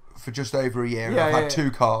now for just over a year, and I've had 2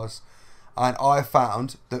 cars. And I've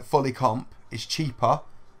found that fully comp is cheaper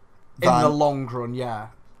than... In the long run, yeah.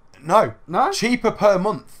 No. No? Cheaper per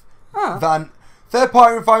month than...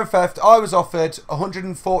 Third-party fire and theft, I was offered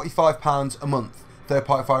 £145 a month.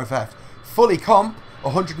 Third-party fire and theft. Fully comp,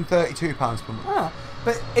 £132 per month.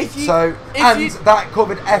 But if you... that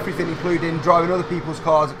covered everything, including driving other people's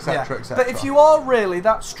cars, etc., etc. But if you are really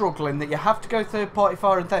that struggling that you have to go third-party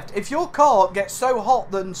fire and theft, if your car gets so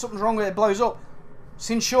hot that something's wrong with it, blows up, it's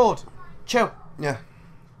insured. Chill. Yeah.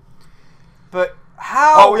 But...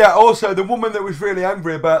 How? Oh yeah, also the woman that was really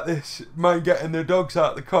angry about this man getting their dogs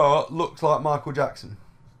out of the car looks like Michael Jackson.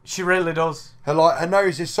 She really does. Her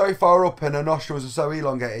nose is so far up and her nostrils are so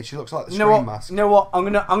elongated, she looks like the Scream mask. You know what? I'm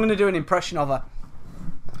gonna do an impression of her.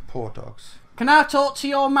 Poor dogs. Can I talk to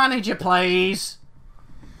your manager, please?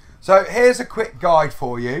 So here's a quick guide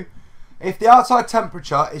for you. If the outside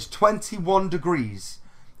temperature is 21 degrees,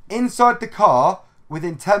 inside the car,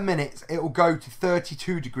 within 10 minutes, it will go to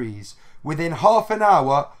 32 degrees. Within half an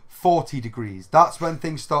hour, 40 degrees. That's when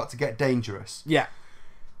things start to get dangerous. Yeah.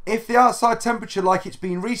 If the outside temperature, like it's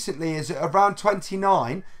been recently, is around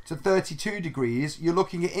 29 to 32 degrees, you're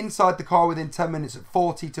looking at inside the car within 10 minutes at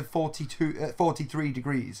 40 to 43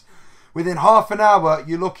 degrees. Within half an hour,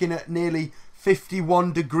 you're looking at nearly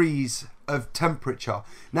 51 degrees of temperature.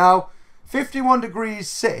 Now, 51 degrees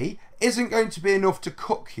C isn't going to be enough to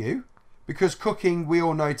cook you, because cooking, we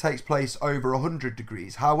all know, takes place over 100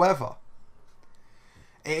 degrees. However,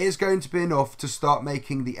 it is going to be enough to start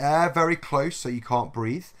making the air very close so you can't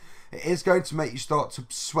breathe. It is going to make you start to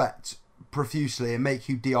sweat profusely and make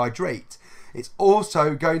you dehydrate. It's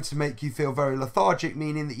also going to make you feel very lethargic,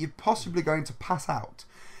 meaning that you're possibly going to pass out.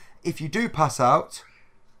 If you do pass out,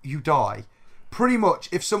 you die. Pretty much,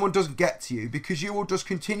 if someone doesn't get to you, because you will just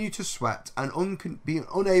continue to sweat and be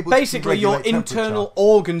unable Basically, to your regulate internal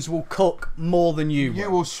organs will cook more than you will.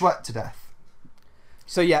 You will sweat to death.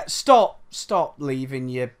 So yeah, stop leaving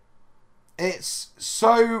your... It's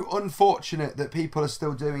so unfortunate that people are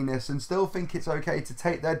still doing this and still think it's okay to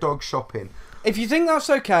take their dog shopping. If you think that's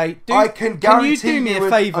okay, I can guarantee you do me a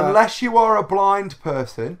favour? Unless you are a blind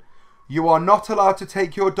person, you are not allowed to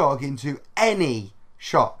take your dog into any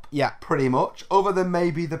shop. Yeah. Pretty much. Other than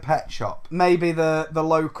maybe the pet shop. Maybe the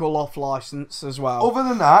local off licence as well. Other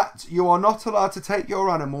than that, you are not allowed to take your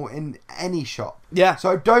animal in any shop. Yeah.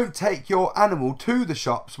 So don't take your animal to the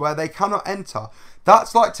shops where they cannot enter.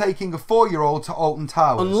 That's like taking a 4-year-old to Alton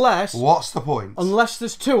Towers. Unless... What's the point? Unless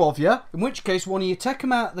there's 2 of you, in which case one of you take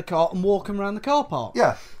them out of the car and walk them around the car park.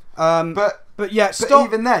 Yeah. But yeah, stop. But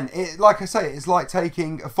even then, like I say, it's like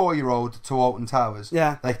taking a 4-year-old to Alton Towers.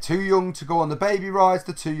 Yeah. They're too young to go on the baby rides,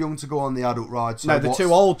 they're too young to go on the adult rides. So no, they're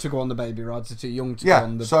too old to go on the baby rides, they're too young to go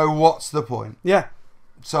on the... so what's the point? Yeah.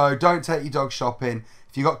 So don't take your dog shopping.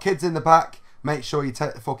 If you've got kids in the back, make sure you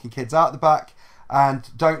take the fucking kids out the back. And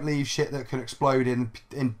don't leave shit that could explode in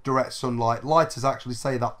direct sunlight. Lighters actually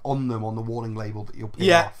say that on them, on the warning label that you'll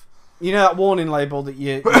peel off. You know that warning label that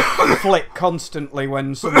you flick constantly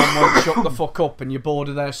when someone won't shut the fuck up and you're bored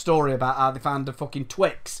of their story about how they found a fucking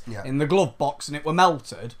Twix in the glove box and it were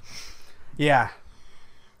melted? Yeah.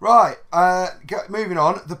 Right, moving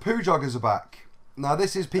on. The poo joggers are back. Now,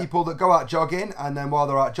 this is people that go out jogging, and then while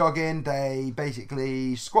they're out jogging, they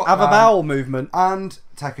basically squat Have down a bowel movement. and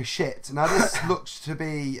take a shit. Now, this looks to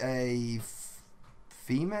be a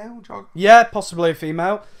female jogger. Yeah, possibly a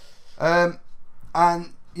female. And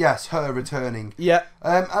yes, her returning. Yeah.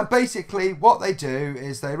 And basically, what they do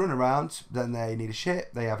is they run around, then they need a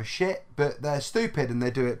shit, they have a shit, but they're stupid and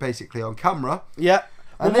they do it basically on camera. Yeah.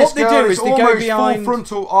 And well, what they do is they go behind full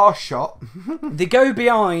frontal arse shot. They go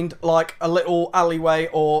behind like a little alleyway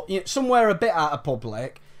or somewhere a bit out of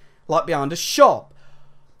public, like behind a shop.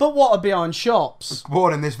 But what are behind shops?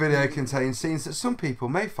 Warning: this video contains scenes that some people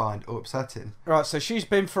may find upsetting. Right, so she's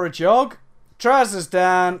been for a jog, trousers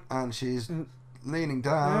down, and she's leaning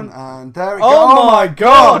down, and there it goes. Oh my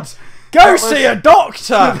god! Go see a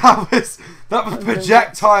doctor. That was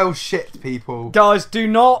projectile shit, people. Guys, do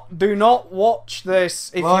not watch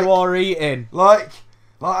this if you are eating. Like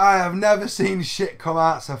I have never seen shit come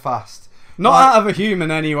out so fast. Not out of a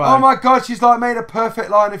human, anyway. Oh my god, she's like made a perfect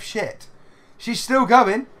line of shit. She's still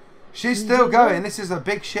going. She's still going. This is a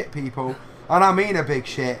big shit, people, and I mean a big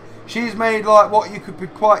shit. She's made like what you could be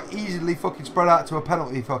quite easily fucking spread out to a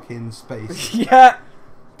penalty fucking space. Yeah.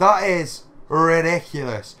 That is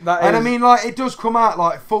ridiculous. I mean, like, it does come out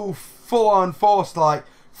like full on force, like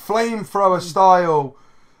flamethrower style.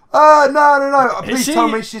 No. Please tell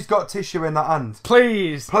me she's got tissue in that hand.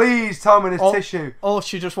 Please tell me there's tissue. Or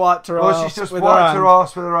she just wiped her ass. Or she's just wiped her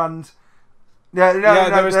ass with her hand. Yeah,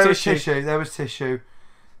 there was tissue. There was tissue.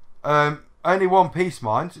 Only one piece,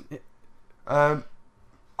 mind.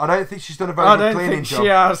 I don't think she's done a very good cleaning job. She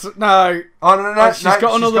has. No. Oh no. She's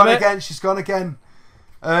got another bit. She's gone again.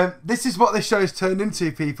 This is what this show's turned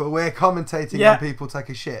into, people. We're commentating when people take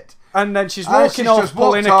a shit. And then she's walking off,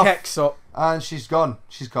 pulling a Kex up. And she's gone.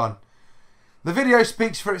 The video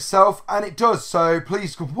speaks for itself, and it does, so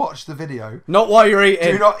please watch the video. Not while you're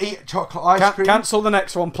eating. Do not eat chocolate ice cream. Cancel the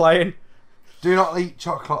next one playing. Do not eat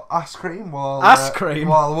chocolate ice cream while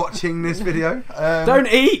watching this video. Don't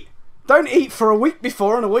eat. Don't eat for a week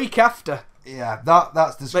before and a week after. Yeah,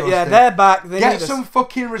 that's disgusting. But yeah, they're back. Get some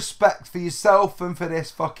fucking respect for yourself and for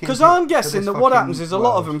this fucking. Because I'm guessing that what happens is a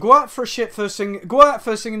lot of them go out for a shit first thing. Go out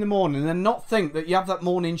first thing in the morning and not think that you have that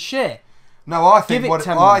morning shit. No, I think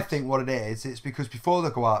what it is. It's because before they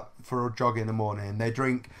go out for a jog in the morning, they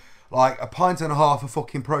drink like a pint and a half of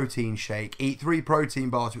fucking protein shake, eat 3 protein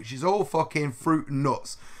bars, which is all fucking fruit and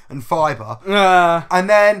nuts and fibre, and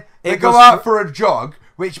then they go out for a jog,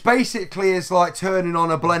 which basically is like turning on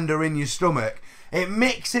a blender in your stomach. It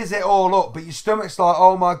mixes it all up, but your stomach's like,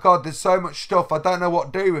 oh my god, there's so much stuff, I don't know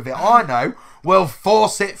what to do with it. I know, well,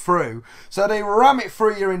 force it through. So they ram it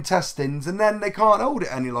through your intestines, and then they can't hold it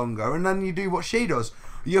any longer, and then you do what she does.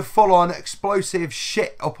 You're full on explosive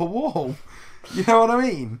shit up a wall. You know what I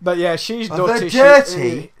mean? But yeah, she's dirty. They're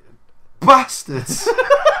dirty bastards.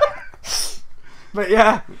 But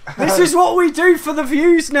yeah, this is what we do for the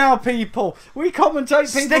views now, people. We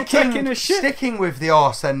commentate people taking a shit. Sticking with the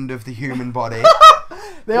arse end of the human body.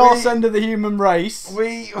 The arse end of the human race.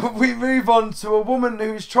 We move on to a woman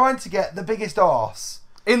who's trying to get the biggest arse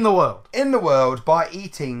in the world by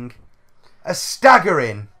eating a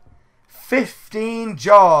staggering 15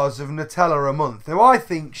 jars of Nutella a month. Now, I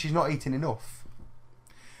think she's not eating enough.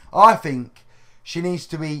 I think she needs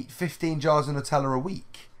to eat 15 jars of Nutella a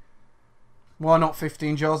week. Why not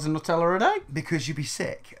 15 jars of Nutella a day? Because you'd be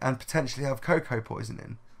sick and potentially have cocoa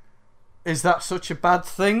poisoning. Is that such a bad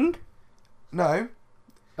thing? No.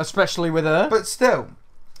 Especially with her? But still.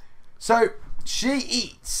 So, she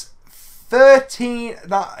eats 13...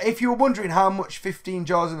 Now, if you were wondering how much 15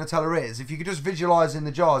 jars of Nutella is, if you could just visualise in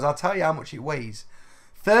the jars, I'll tell you how much it weighs.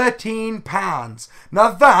 13 pounds.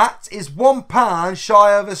 Now, that is 1 pound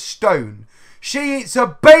shy of a stone. She eats a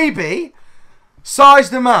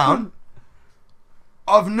baby-sized amount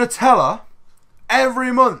of Nutella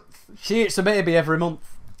every month. She eats a baby every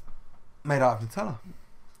month. Made out of Nutella.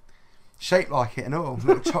 Shaped like it and all.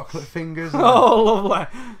 Little chocolate fingers. Oh, lovely.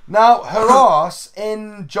 Now, her arse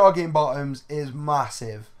in jogging bottoms is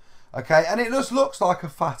massive. Okay? And it just looks like a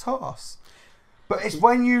fat arse. But it's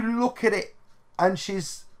when you look at it and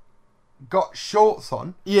she's got shorts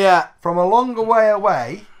on. Yeah. From a longer way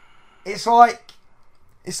away, it's like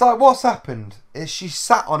what's happened is she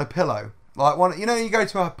sat on a pillow. Like one, you know, you go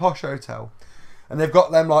to a posh hotel, and they've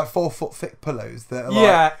got them like 4 foot thick pillows that are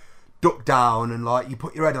like ducked down, and like you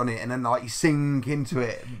put your head on it, and then like you sink into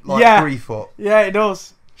it like 3 foot. Yeah, it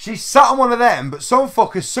does. She sat on one of them, but some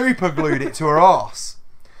fucker super glued it to her arse.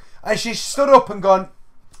 And she stood up and gone,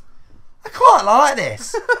 I quite like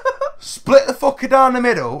this. Split the fucker down the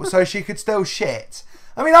middle so she could still shit.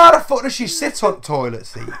 I mean, how the fuck does she sit on the toilet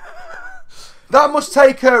seat? That must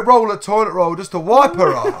take her roll of toilet roll just to wipe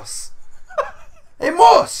her ass. It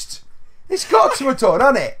must. It's got to have done,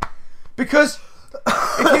 hasn't it? Because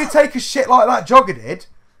if you take a shit like that Jogger did,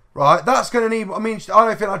 right, that's going to need... I mean, I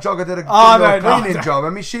don't think that Jogger did a good cleaning job. I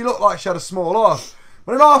mean, she looked like she had a small arse.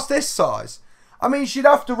 But an arse this size, I mean, she'd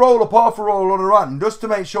have to roll up half a roll on her hand just to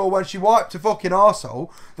make sure when she wiped her fucking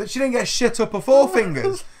arsehole that she didn't get shit up her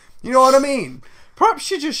forefingers. You know what I mean? Perhaps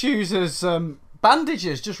she just uses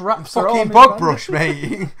bandages, just wraps her fucking arm bug brush,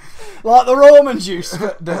 mate. like the Romans used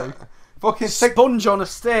to do. Fucking sponge on a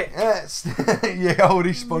stick. Yeah,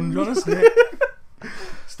 oldie sponge on a stick.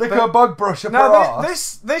 Stick a bug brush up her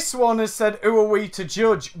arse. This one has said, who are we to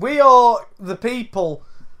judge? We are the people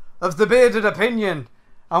of the bearded opinion,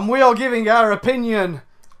 and we are giving our opinion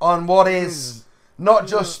on what is not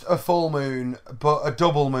just a full moon, but a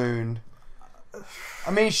double moon.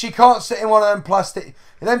 I mean, she can't sit in one of them plastic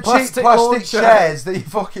cheap plastic chairs that you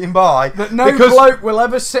fucking buy. That no bloke will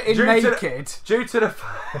ever sit in naked. Due to the...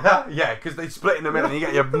 yeah, because they split in the middle and you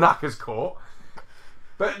get your knackers caught.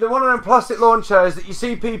 But the one of them plastic lawn chairs that you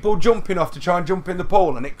see people jumping off to try and jump in the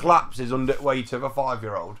pool and it collapses under the weight of a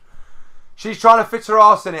 5-year-old. She's trying to fit her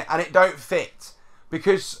arse in it and it don't fit.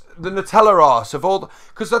 Because the Nutella arse of all the...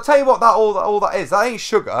 Because I'll tell you what all that is. That ain't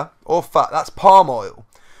sugar or fat. That's palm oil.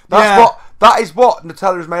 That is what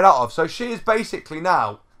Nutella is made out of. So she is basically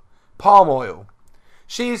now palm oil.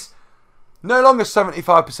 She's no longer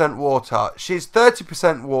 75% water. She's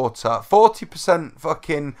 30% water, 40%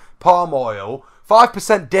 fucking palm oil,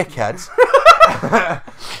 5% dickheads.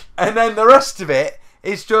 And then the rest of it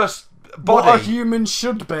is just body. What a human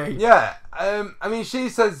should be. Yeah. I mean, she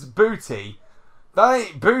says booty. That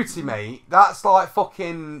ain't booty, mate. That's like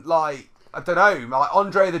fucking, like, I don't know, like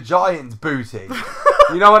Andre the Giant's booty.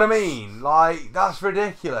 You know what I mean? Like, that's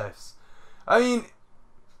ridiculous. I mean,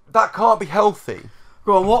 that can't be healthy.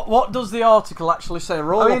 Go on, what does the article actually say?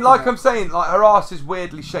 I'm saying, like, her arse is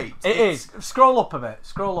weirdly shaped. It is. Scroll up a bit.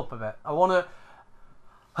 I want to...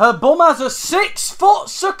 Her bum has a 6-foot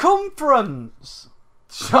circumference.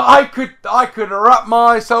 I could wrap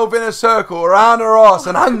myself in a circle around her arse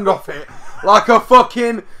and hang off it like a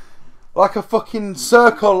fucking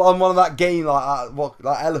circle on one of that game,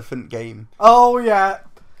 that elephant game. Oh yeah,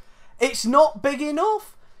 it's not big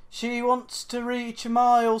enough. She wants to reach a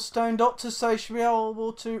milestone. Doctors say she'll be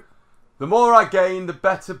able to. The more I gain, the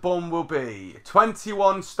better bum will be.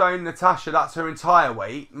 21 stone Natasha. That's her entire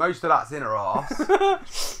weight. Most of that's in her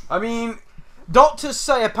arse. I mean, doctors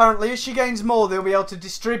say apparently if she gains more, they'll be able to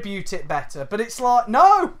distribute it better. But it's like,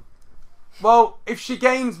 no. Well, if she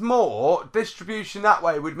gains more, distribution that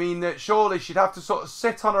way would mean that surely she'd have to sort of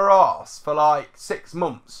sit on her arse for like 6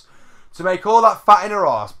 months to make all that fat in her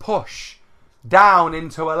arse push down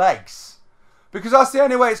into her legs. Because that's the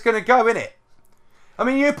only way it's going to go, innit? I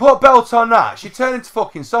mean, you put a belt on that, she'd turn into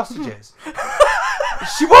fucking sausages.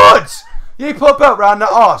 She would! You put a belt round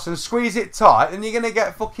that arse and squeeze it tight, and you're going to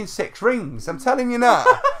get fucking 6 rings. I'm telling you now.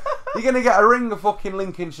 You're going to get a ring of fucking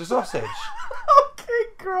Lincolnshire sausage. Fucking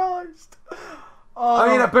Christ. Oh. I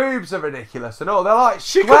mean, her boobs are ridiculous and all. They're like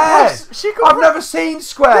squares. I've never seen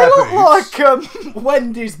square boobs. They look like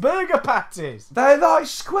Wendy's burger patties. They're like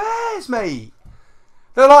squares, mate.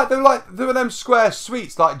 They're like them square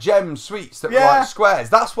sweets, like gem sweets that are like squares.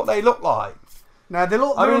 That's what they look like. No, they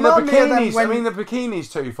look. I mean, the bikini's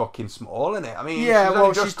too fucking small, isn't it? I mean,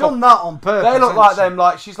 yeah, she's done that on purpose. They look like them.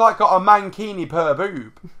 Like she's like got a mankini per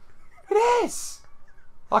boob. It is.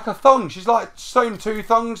 Like a thong. She's like sewn 2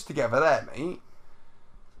 thongs together there, mate.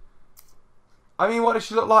 I mean, what did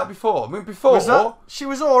she look like before? I mean, she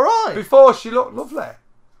was alright. Before, she looked lovely.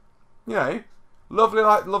 You know, lovely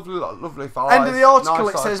thighs. End of the article,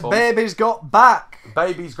 it says, baby's got back.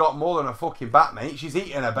 Baby's got more than a fucking back, mate. She's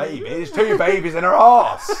eating a baby. There's 2 babies in her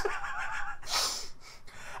arse.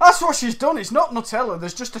 That's what she's done. It's not Nutella.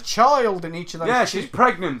 There's just a child in each of them. Yeah, she's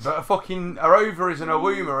pregnant, but her ovaries and her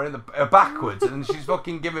womb are backwards, and she's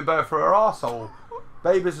fucking giving birth for her arsehole.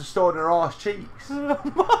 Babies are stored in her arse cheeks. Oh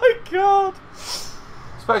my God.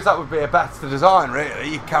 I suppose that would be a better design,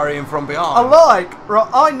 really. You carry him from behind.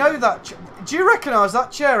 I know that. Do you recognise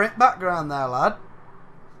that chair in background there, lad?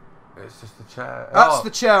 It's just a chair. That's the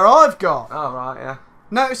chair I've got. Oh, right, yeah.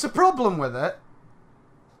 Notice a problem with it.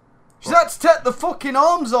 She's had to take the fucking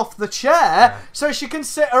arms off the chair so she can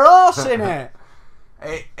sit her arse in it.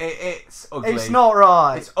 It's ugly. It's not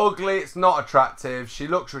right. It's ugly. It's not attractive. She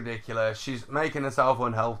looks ridiculous. She's making herself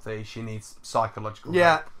unhealthy. She needs psychological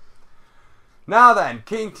help. Now then,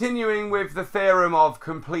 continuing with the theorem of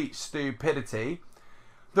complete stupidity,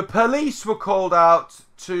 the police were called out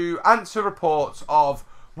to answer reports of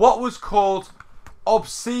what was called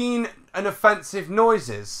obscene and offensive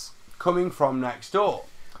noises coming from next door.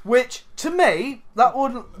 Which, to me, that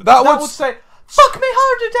would say, fuck me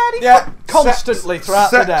harder, Daddy. Yeah, constantly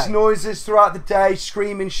throughout the day. Sex noises throughout the day,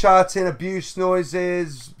 screaming, shouting, abuse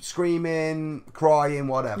noises, screaming, crying,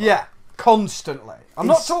 whatever. Yeah, constantly. I'm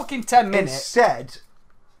not talking 10 minutes. Instead,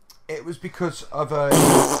 it was because of a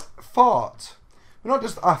fart. Not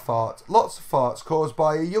just a fart, lots of farts caused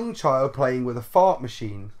by a young child playing with a fart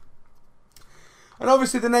machine. And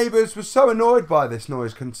obviously the neighbours were so annoyed by this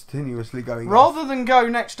noise continuously going on. Rather than go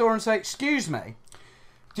next door and say, excuse me.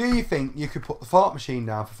 Do you think you could put the fart machine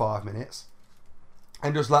down for 5 minutes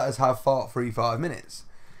and just let us have fart-free 5 minutes?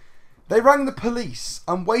 They rang the police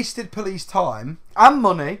and wasted police time. And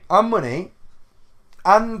money.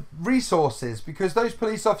 And resources, because those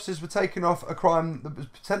police officers were taking off a crime that was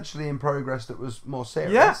potentially in progress that was more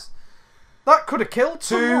serious. Yeah. That could have killed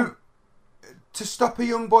someone. To stop a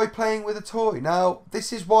young boy playing with a toy. Now,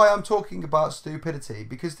 this is why I'm talking about stupidity,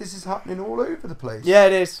 because this is happening all over the place. Yeah,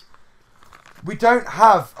 it is. We don't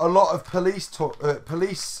have a lot of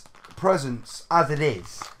police presence as it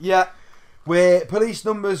is. Yeah. Where police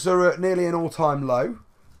numbers are at nearly an all-time low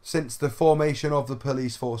since the formation of the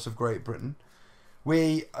police force of Great Britain.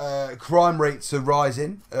 Crime rates are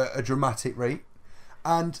rising at a dramatic rate,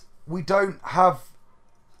 and we don't have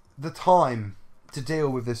the time to deal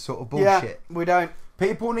with this sort of bullshit. Yeah, we don't.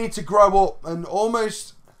 People need to grow up and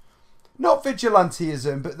almost, not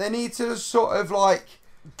vigilantism, but they need to sort of like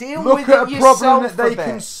look at a problem that they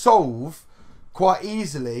can solve quite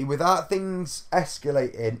easily without things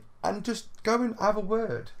escalating, and just go and have a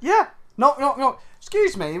word. Yeah. Knock.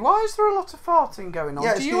 Excuse me, why is there a lot of farting going on?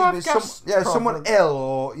 Yeah, Do you have gas problems? Someone ill,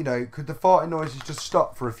 or, could the farting noises just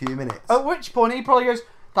stop for a few minutes? At which point he probably goes,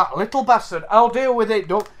 that little bastard, I'll deal with it,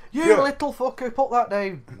 Doug. You little fucker, put that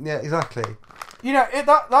down. Yeah, exactly.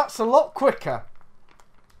 That's a lot quicker.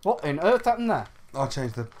 What on earth happened there? I'll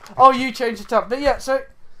change the... Oh, you changed the tab. But yeah, so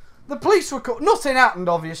the police were called. Nothing happened,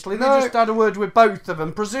 obviously. They just had a word with both of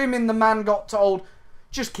them, presuming the man got told,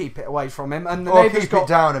 just keep it away from him. And the neighbours keep it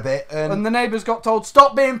down a bit. And the neighbours got told,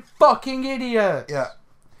 stop being fucking idiots. Yeah.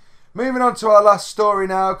 Moving on to our last story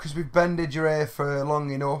now, because we've bended your ear for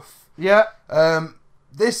long enough. Yeah.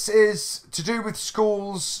 This is to do with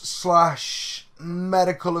schools /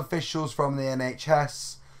 medical officials from the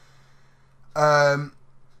NHS.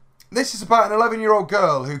 This is about an 11-year-old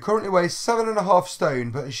girl who currently weighs 7.5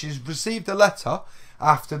 stone, but she's received a letter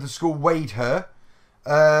after the school weighed her,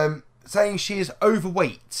 saying she is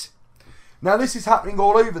overweight. Now, this is happening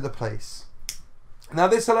all over the place. Now,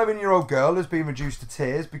 this 11-year-old girl has been reduced to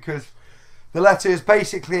tears because the letter is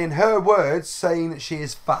basically, in her words, saying that she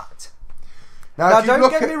is fat. Now don't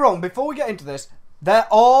get me wrong, before we get into this, there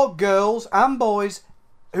are girls and boys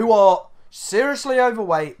who are seriously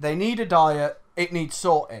overweight. They need a diet. It needs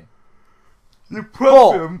sorting. The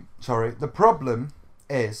problem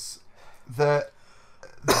is that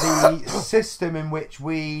the system in which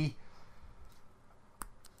we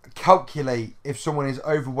calculate if someone is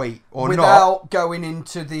overweight or not, without going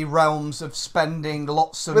into the realms of spending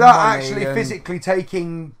lots of without money, actually physically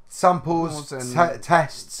taking samples,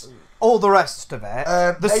 tests, all the rest of it.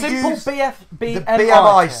 The simple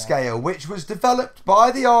BMI scale, which was developed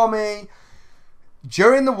by the army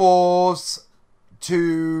during the wars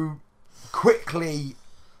to quickly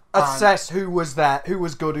assess who was there, who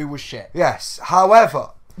was good, who was shit. Yes. However,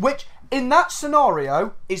 which in that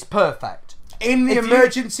scenario is perfect. In the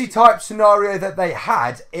emergency type scenario that they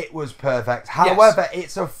had, it was perfect. However,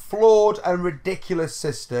 it's a flawed and ridiculous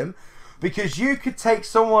system, because you could take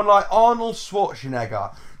someone like Arnold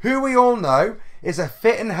Schwarzenegger, who we all know is a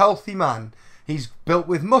fit and healthy man. He's built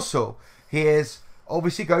with muscle. He is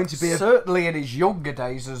obviously going to be certainly in his younger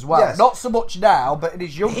days as well. Yes. Not so much now, but in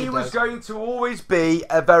his younger days. He was going to always be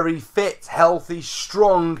a very fit, healthy,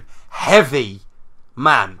 strong, heavy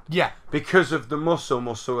man. Yeah. Because of the muscle.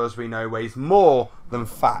 Muscle, as we know, weighs more than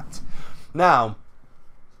fat. Now,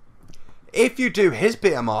 if you do his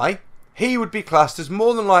BMI, he would be classed as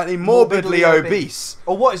more than likely morbidly obese.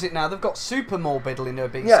 Or what is it now? They've got super morbidly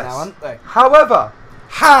obese now, haven't they? However,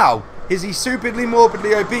 how is he stupidly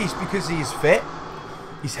morbidly obese? Because he's fit,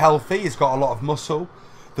 he's healthy, he's got a lot of muscle,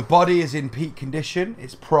 the body is in peak condition,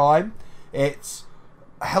 it's prime, it's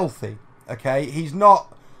healthy, okay? He's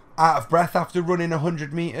not out of breath after running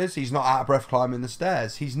 100 metres, he's not out of breath climbing the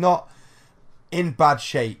stairs, he's not in bad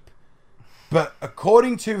shape. But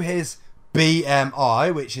according to his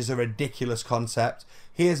BMI, which is a ridiculous concept,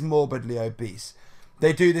 he is morbidly obese.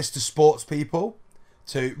 They do this to sports people,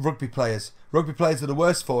 to rugby players. Rugby players are the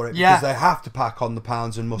worst for it because they have to pack on the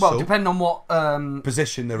pounds and muscle. Well, depending on what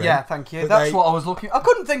position they're in. Yeah, thank you. That's what I was looking. I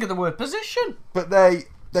couldn't think of the word position. But they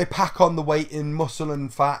pack on the weight in muscle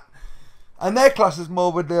and fat. And they're classed as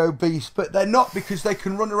morbidly obese, but they're not because they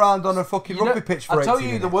can run around on a fucking rugby pitch for 80 minutes. I'll tell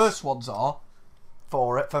you the worst ones are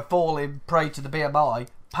for falling prey to the BMI,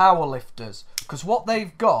 powerlifters. Because what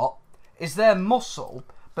they've got is their muscle,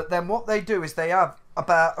 but then what they do is they have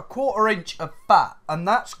about a 1/4 inch of fat, and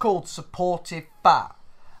that's called supportive fat.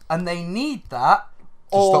 And they need that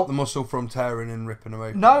to stop the muscle from tearing and ripping them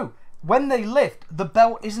open. No. When they lift, the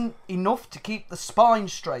belt isn't enough to keep the spine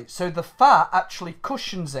straight. So the fat actually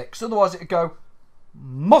cushions it. Because otherwise it would go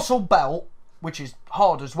muscle belt, which is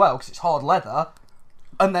hard as well because it's hard leather,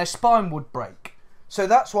 and their spine would break. So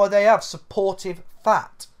that's why they have supportive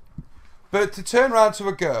fat. But to turn around to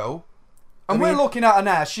a girl... And we're looking at her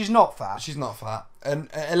now. She's not fat. She's not fat.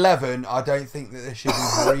 And at 11, I don't think that they should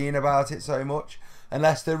be worrying about it so much.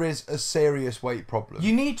 Unless there is a serious weight problem.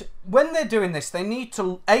 You need, when they're doing this, they need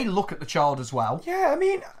to look at the child as well. Yeah, I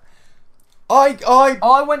mean,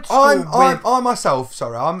 I went to school I myself,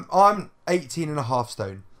 sorry, I'm 18.5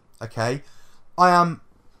 stone. Okay, I am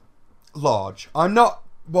large. I'm not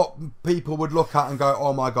what people would look at and go,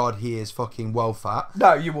 oh my god, he is fucking well fat.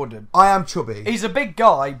 No, you wouldn't. I am chubby. He's a big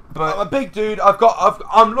guy, but I'm a big dude.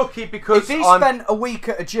 I'm lucky because if he spent a week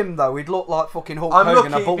at a gym though, he'd look like fucking Hulk Hogan.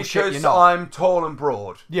 I'm lucky bullshit, because you're not. I'm tall and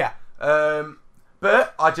broad. Yeah.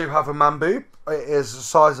 But I do have a man boob. It is a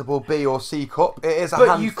sizable B or C cup. It is a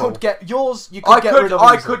handful. But you could get yours. You could get rid of.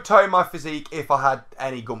 I could tone my physique if I had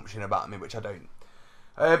any gumption about me, which I don't.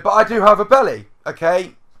 But I do have a belly.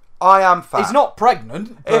 Okay. I am fat. He's not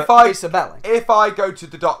pregnant, but it's a belly. If I go to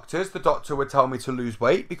the doctor would tell me to lose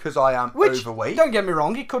weight because I am overweight. Don't get me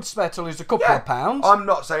wrong, he could spare to lose a couple of pounds. I'm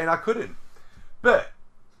not saying I couldn't. But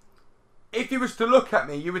if you was to look at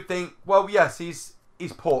me, you would think, well, yes, he's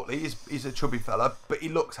portly, he's a chubby fella, but he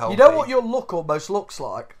looks healthy. You know what your look almost looks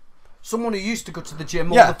like? Someone who used to go to the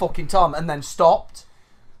gym all the fucking time and then stopped.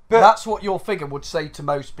 But that's what your figure would say to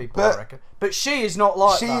most people, I reckon. But she is not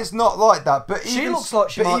like that. She is not like that. But she looks like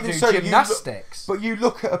she might do gymnastics. But you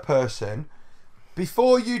look at a person,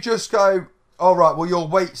 before you just go, all right, well, your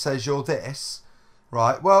weight says you're this,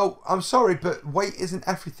 right? Well, I'm sorry, but weight isn't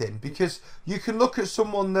everything. Because you can look at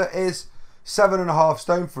someone that is 7.5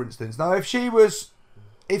 stone, for instance. Now, if she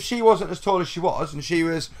wasn't as tall as she was, and she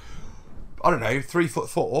was, I don't know,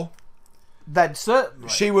 3'4", then certainly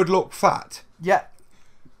she would look fat. Yeah.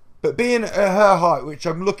 But being at her height, which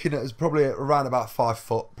I'm looking at as probably around about 5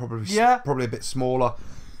 foot, probably a bit smaller,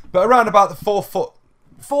 but around about the 4 foot,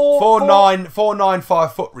 4'9",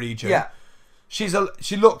 5 foot region. Yeah, she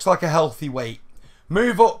looks like a healthy weight.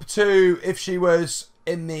 Move up to if she was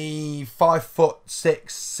in the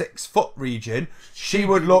 5'6", 6 foot region, she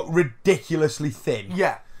would look ridiculously thin.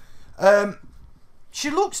 Yeah. She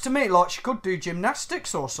looks to me like she could do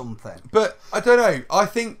gymnastics or something. But I don't know. I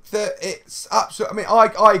think that it's absolutely... I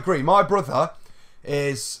mean, I agree. My brother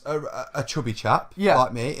is a chubby chap,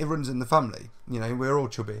 like me. It runs in the family. You know, we're all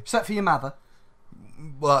chubby. Except for your mother.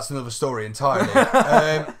 Well, that's another story entirely.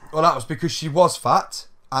 Well, that was because she was fat,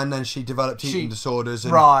 and then she developed eating disorders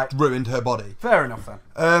and ruined her body. Fair enough,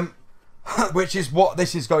 then. Which is what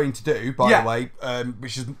this is going to do, by the way,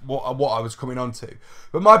 which is what I was coming on to.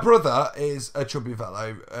 But my brother is a chubby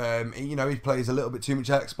fellow. He plays a little bit too much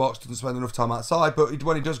Xbox, doesn't spend enough time outside, but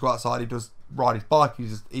when he does go outside, he does ride his bike.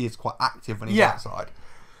 He is quite active when he's outside.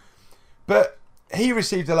 But he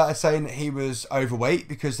received a letter saying that he was overweight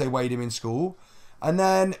because they weighed him in school. And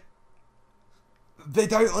then they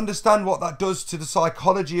don't understand what that does to the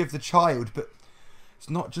psychology of the child, but it's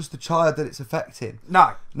not just the child that it's affecting.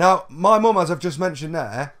 No. Now, my mum, as I've just mentioned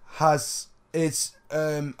there, is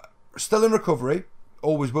still in recovery,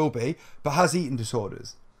 always will be, but has eating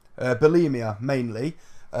disorders. Bulimia, mainly.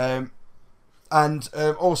 And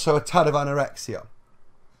also a tad of anorexia.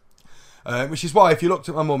 Which is why, if you looked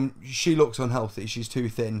at my mum, she looks unhealthy. She's too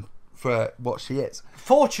thin for what she is.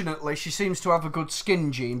 Fortunately, she seems to have a good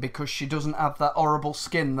skin gene because she doesn't have that horrible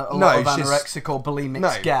skin that a lot of anorexic or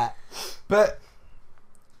bulimics get. But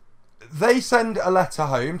they send a letter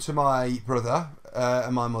home to my brother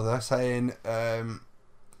and my mother saying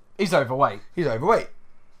he's overweight. He's overweight.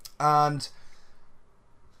 And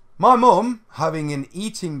my mum, having an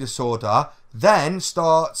eating disorder, then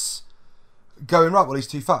starts going, right, well, he's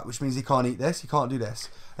too fat, which means he can't eat this, he can't do this.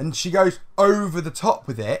 And she goes over the top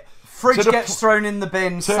with it Fridge gets thrown in the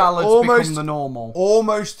bin, salads become the normal.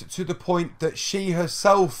 Almost to the point that she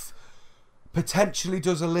herself potentially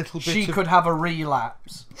does a little bit She could have a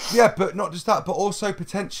relapse. Yeah, but not just that, but also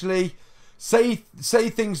potentially say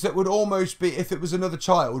things that would almost be, if it was another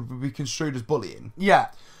child, would be construed as bullying. Yeah.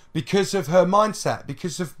 Because of her mindset,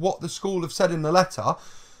 because of what the school have said in the letter.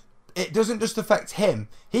 It doesn't just affect him.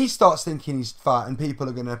 He starts thinking he's fat and people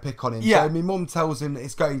are going to pick on him. Yeah. So my mum tells him that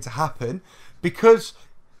it's going to happen because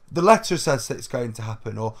the letter says that it's going to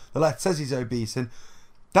happen, or the letter says he's obese, and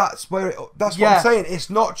that's what I'm saying. It's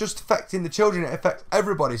not just affecting the children, it affects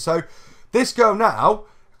everybody. So this girl now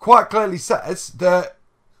quite clearly says that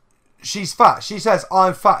she's fat. She says,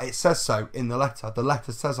 I'm fat. It says so in the letter. The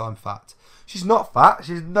letter says I'm fat. She's not fat.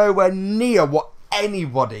 She's nowhere near what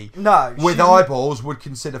anybody with eyeballs would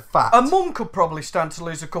consider fat. A mum could probably stand to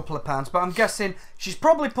lose a couple of pounds, but I'm guessing she's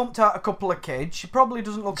probably pumped out a couple of kids. She probably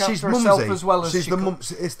doesn't look after herself as well as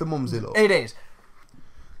It's the mumsy look. It is.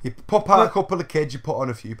 You pop out a couple of kids, you put on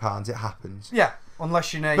a few pounds, it happens. Yeah,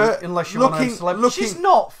 unless you want to celebrity. She's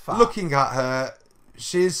not fat. Looking at her,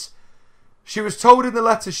 she was told in the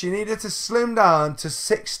letter she needed to slim down to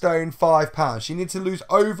 6 stone 5 pounds. She needed to lose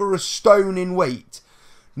over a stone in weight.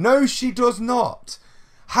 No, she does not.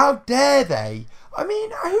 How dare they? I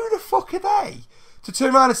mean, who the fuck are they? To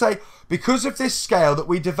turn around and say, because of this scale that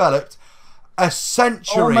we developed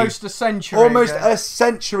almost a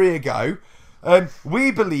century ago, we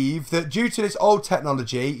believe that due to this old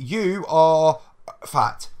technology, you are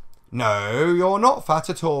fat. No, you're not fat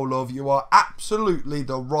at all, love. You are absolutely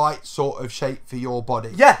the right sort of shape for your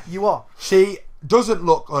body. Yeah, you are. She doesn't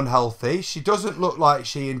look unhealthy. She doesn't look like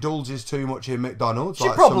she indulges too much in McDonald's. She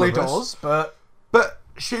probably does, but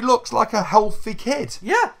she looks like a healthy kid.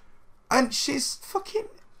 Yeah. And she's fucking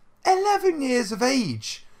 11 years of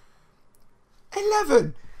age.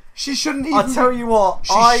 11. She shouldn't even... I tell you what,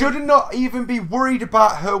 She should not even be worried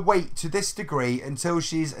about her weight to this degree until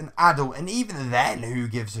she's an adult. And even then, who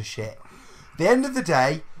gives a shit? At the end of the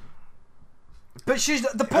day... But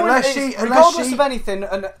the point is, regardless of anything,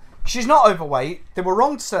 and she's not overweight. They were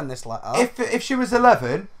wrong to send this letter. If she was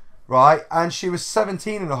 11, right, and she was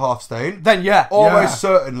 17.5 stone... Then yeah. Almost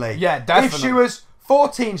certainly. Yeah, definitely. If she was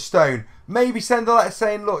 14 stone... Maybe send a letter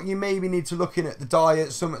saying, look, you maybe need to look in at the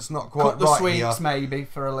diet, something's not quite right. Cut the sweets maybe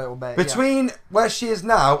for a little bit. Between where she is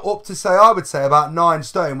now up to, say, I would say about 9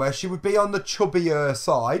 stone, where she would be on the chubbier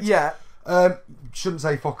side. Yeah. Shouldn't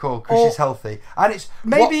say fuck all, because she's healthy. And it's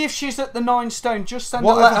maybe if she's at the 9 stone, just send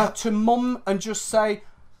a letter to mum and just say,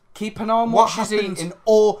 keep an eye on what she's eating,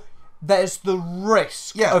 or there's the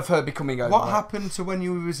risk of her becoming overweight. What happened to when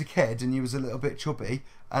you was a kid and you was a little bit chubby?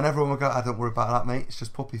 And everyone would go, don't worry about that, mate. It's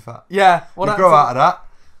just puppy fat. Yeah. You grow out of that.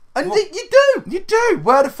 And you do. You do.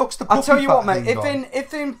 Where the fuck's the puppy fat? I'll tell you what, mate.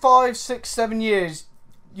 If in 5, 6, 7 years,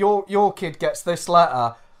 your kid gets this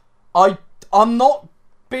letter, I'm not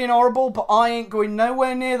being horrible, but I ain't going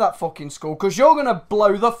nowhere near that fucking school because you're going to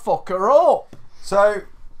blow the fucker up. So...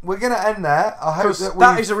 we're going to end there. I hope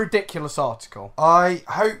that is a ridiculous article. I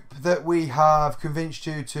hope that we have convinced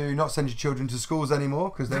you to not send your children to schools anymore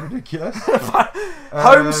because they're ridiculous.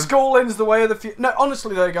 Homeschooling's the way of the future. No,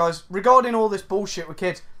 honestly though, guys, regarding all this bullshit with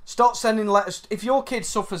kids, start sending letters. If your kid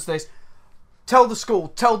suffers this, tell the school,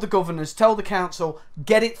 tell the governors, tell the council,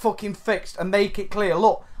 get it fucking fixed and make it clear.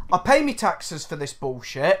 Look, I pay me taxes for this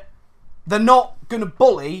bullshit. They're not going to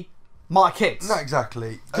bully my kids. No,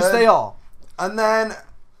 exactly. Because they are. And then...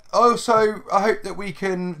 also, I hope that we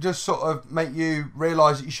can just sort of make you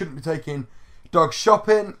realise that you shouldn't be taking dogs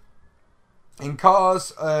shopping in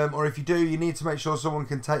cars, or if you do, you need to make sure someone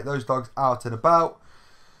can take those dogs out and about.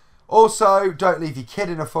 Also, don't leave your kid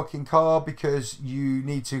in a fucking car because you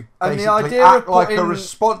need to basically act like a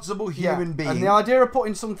responsible human being. And the idea of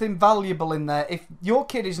putting something valuable in there, if your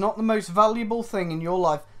kid is not the most valuable thing in your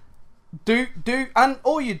life,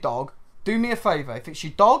 or your dog, do me a favour. If it's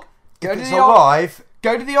your dog, if it's alive...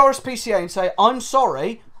 go to the RSPCA and say, I'm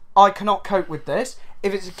sorry, I cannot cope with this.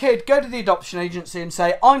 If it's a kid, go to the adoption agency and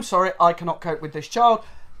say, I'm sorry, I cannot cope with this child.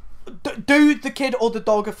 Do the kid or the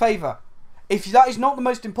dog a favour. If that is not the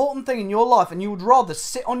most important thing in your life and you would rather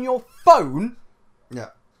sit on your phone... Yeah.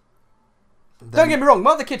 Don't get me wrong,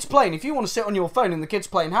 while the kid's playing, if you want to sit on your phone and the kid's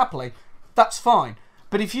playing happily, that's fine.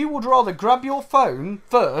 But if you would rather grab your phone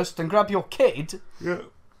first than grab your kid... Yeah.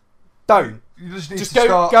 Don't. You just need to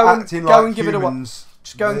start acting like humans. Give it away.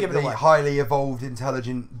 Just go and give it away. The highly evolved,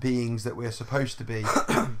 intelligent beings that we're supposed to be.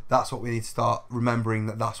 That's what we need to start remembering,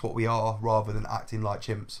 that's what we are, rather than acting like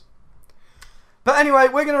chimps. But anyway,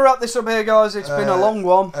 we're going to wrap this up here, guys. It's been a long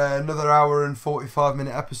one. Another hour and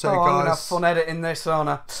 45-minute episode, guys. I'm going to have fun editing this, aren't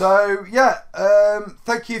I? So, yeah,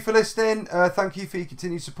 thank you for listening. Thank you for your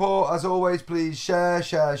continued support. As always, please share,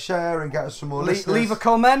 and get us some more listeners. Leave a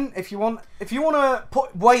comment if you want. If you want to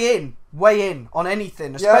weigh in on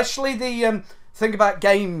anything, especially the thing about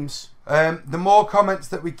games. The more comments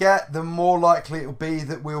that we get, the more likely it'll be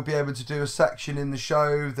that we'll be able to do a section in the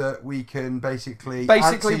show that we can basically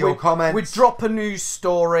answer your comments. We drop a news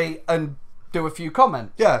story and do a few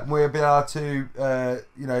comments. Yeah, we'll be able to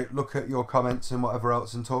look at your comments and whatever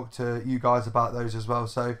else and talk to you guys about those as well.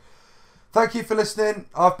 So thank you for listening.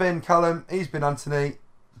 I've been Callum. He's been Anthony.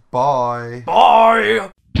 Bye.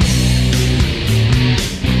 Bye.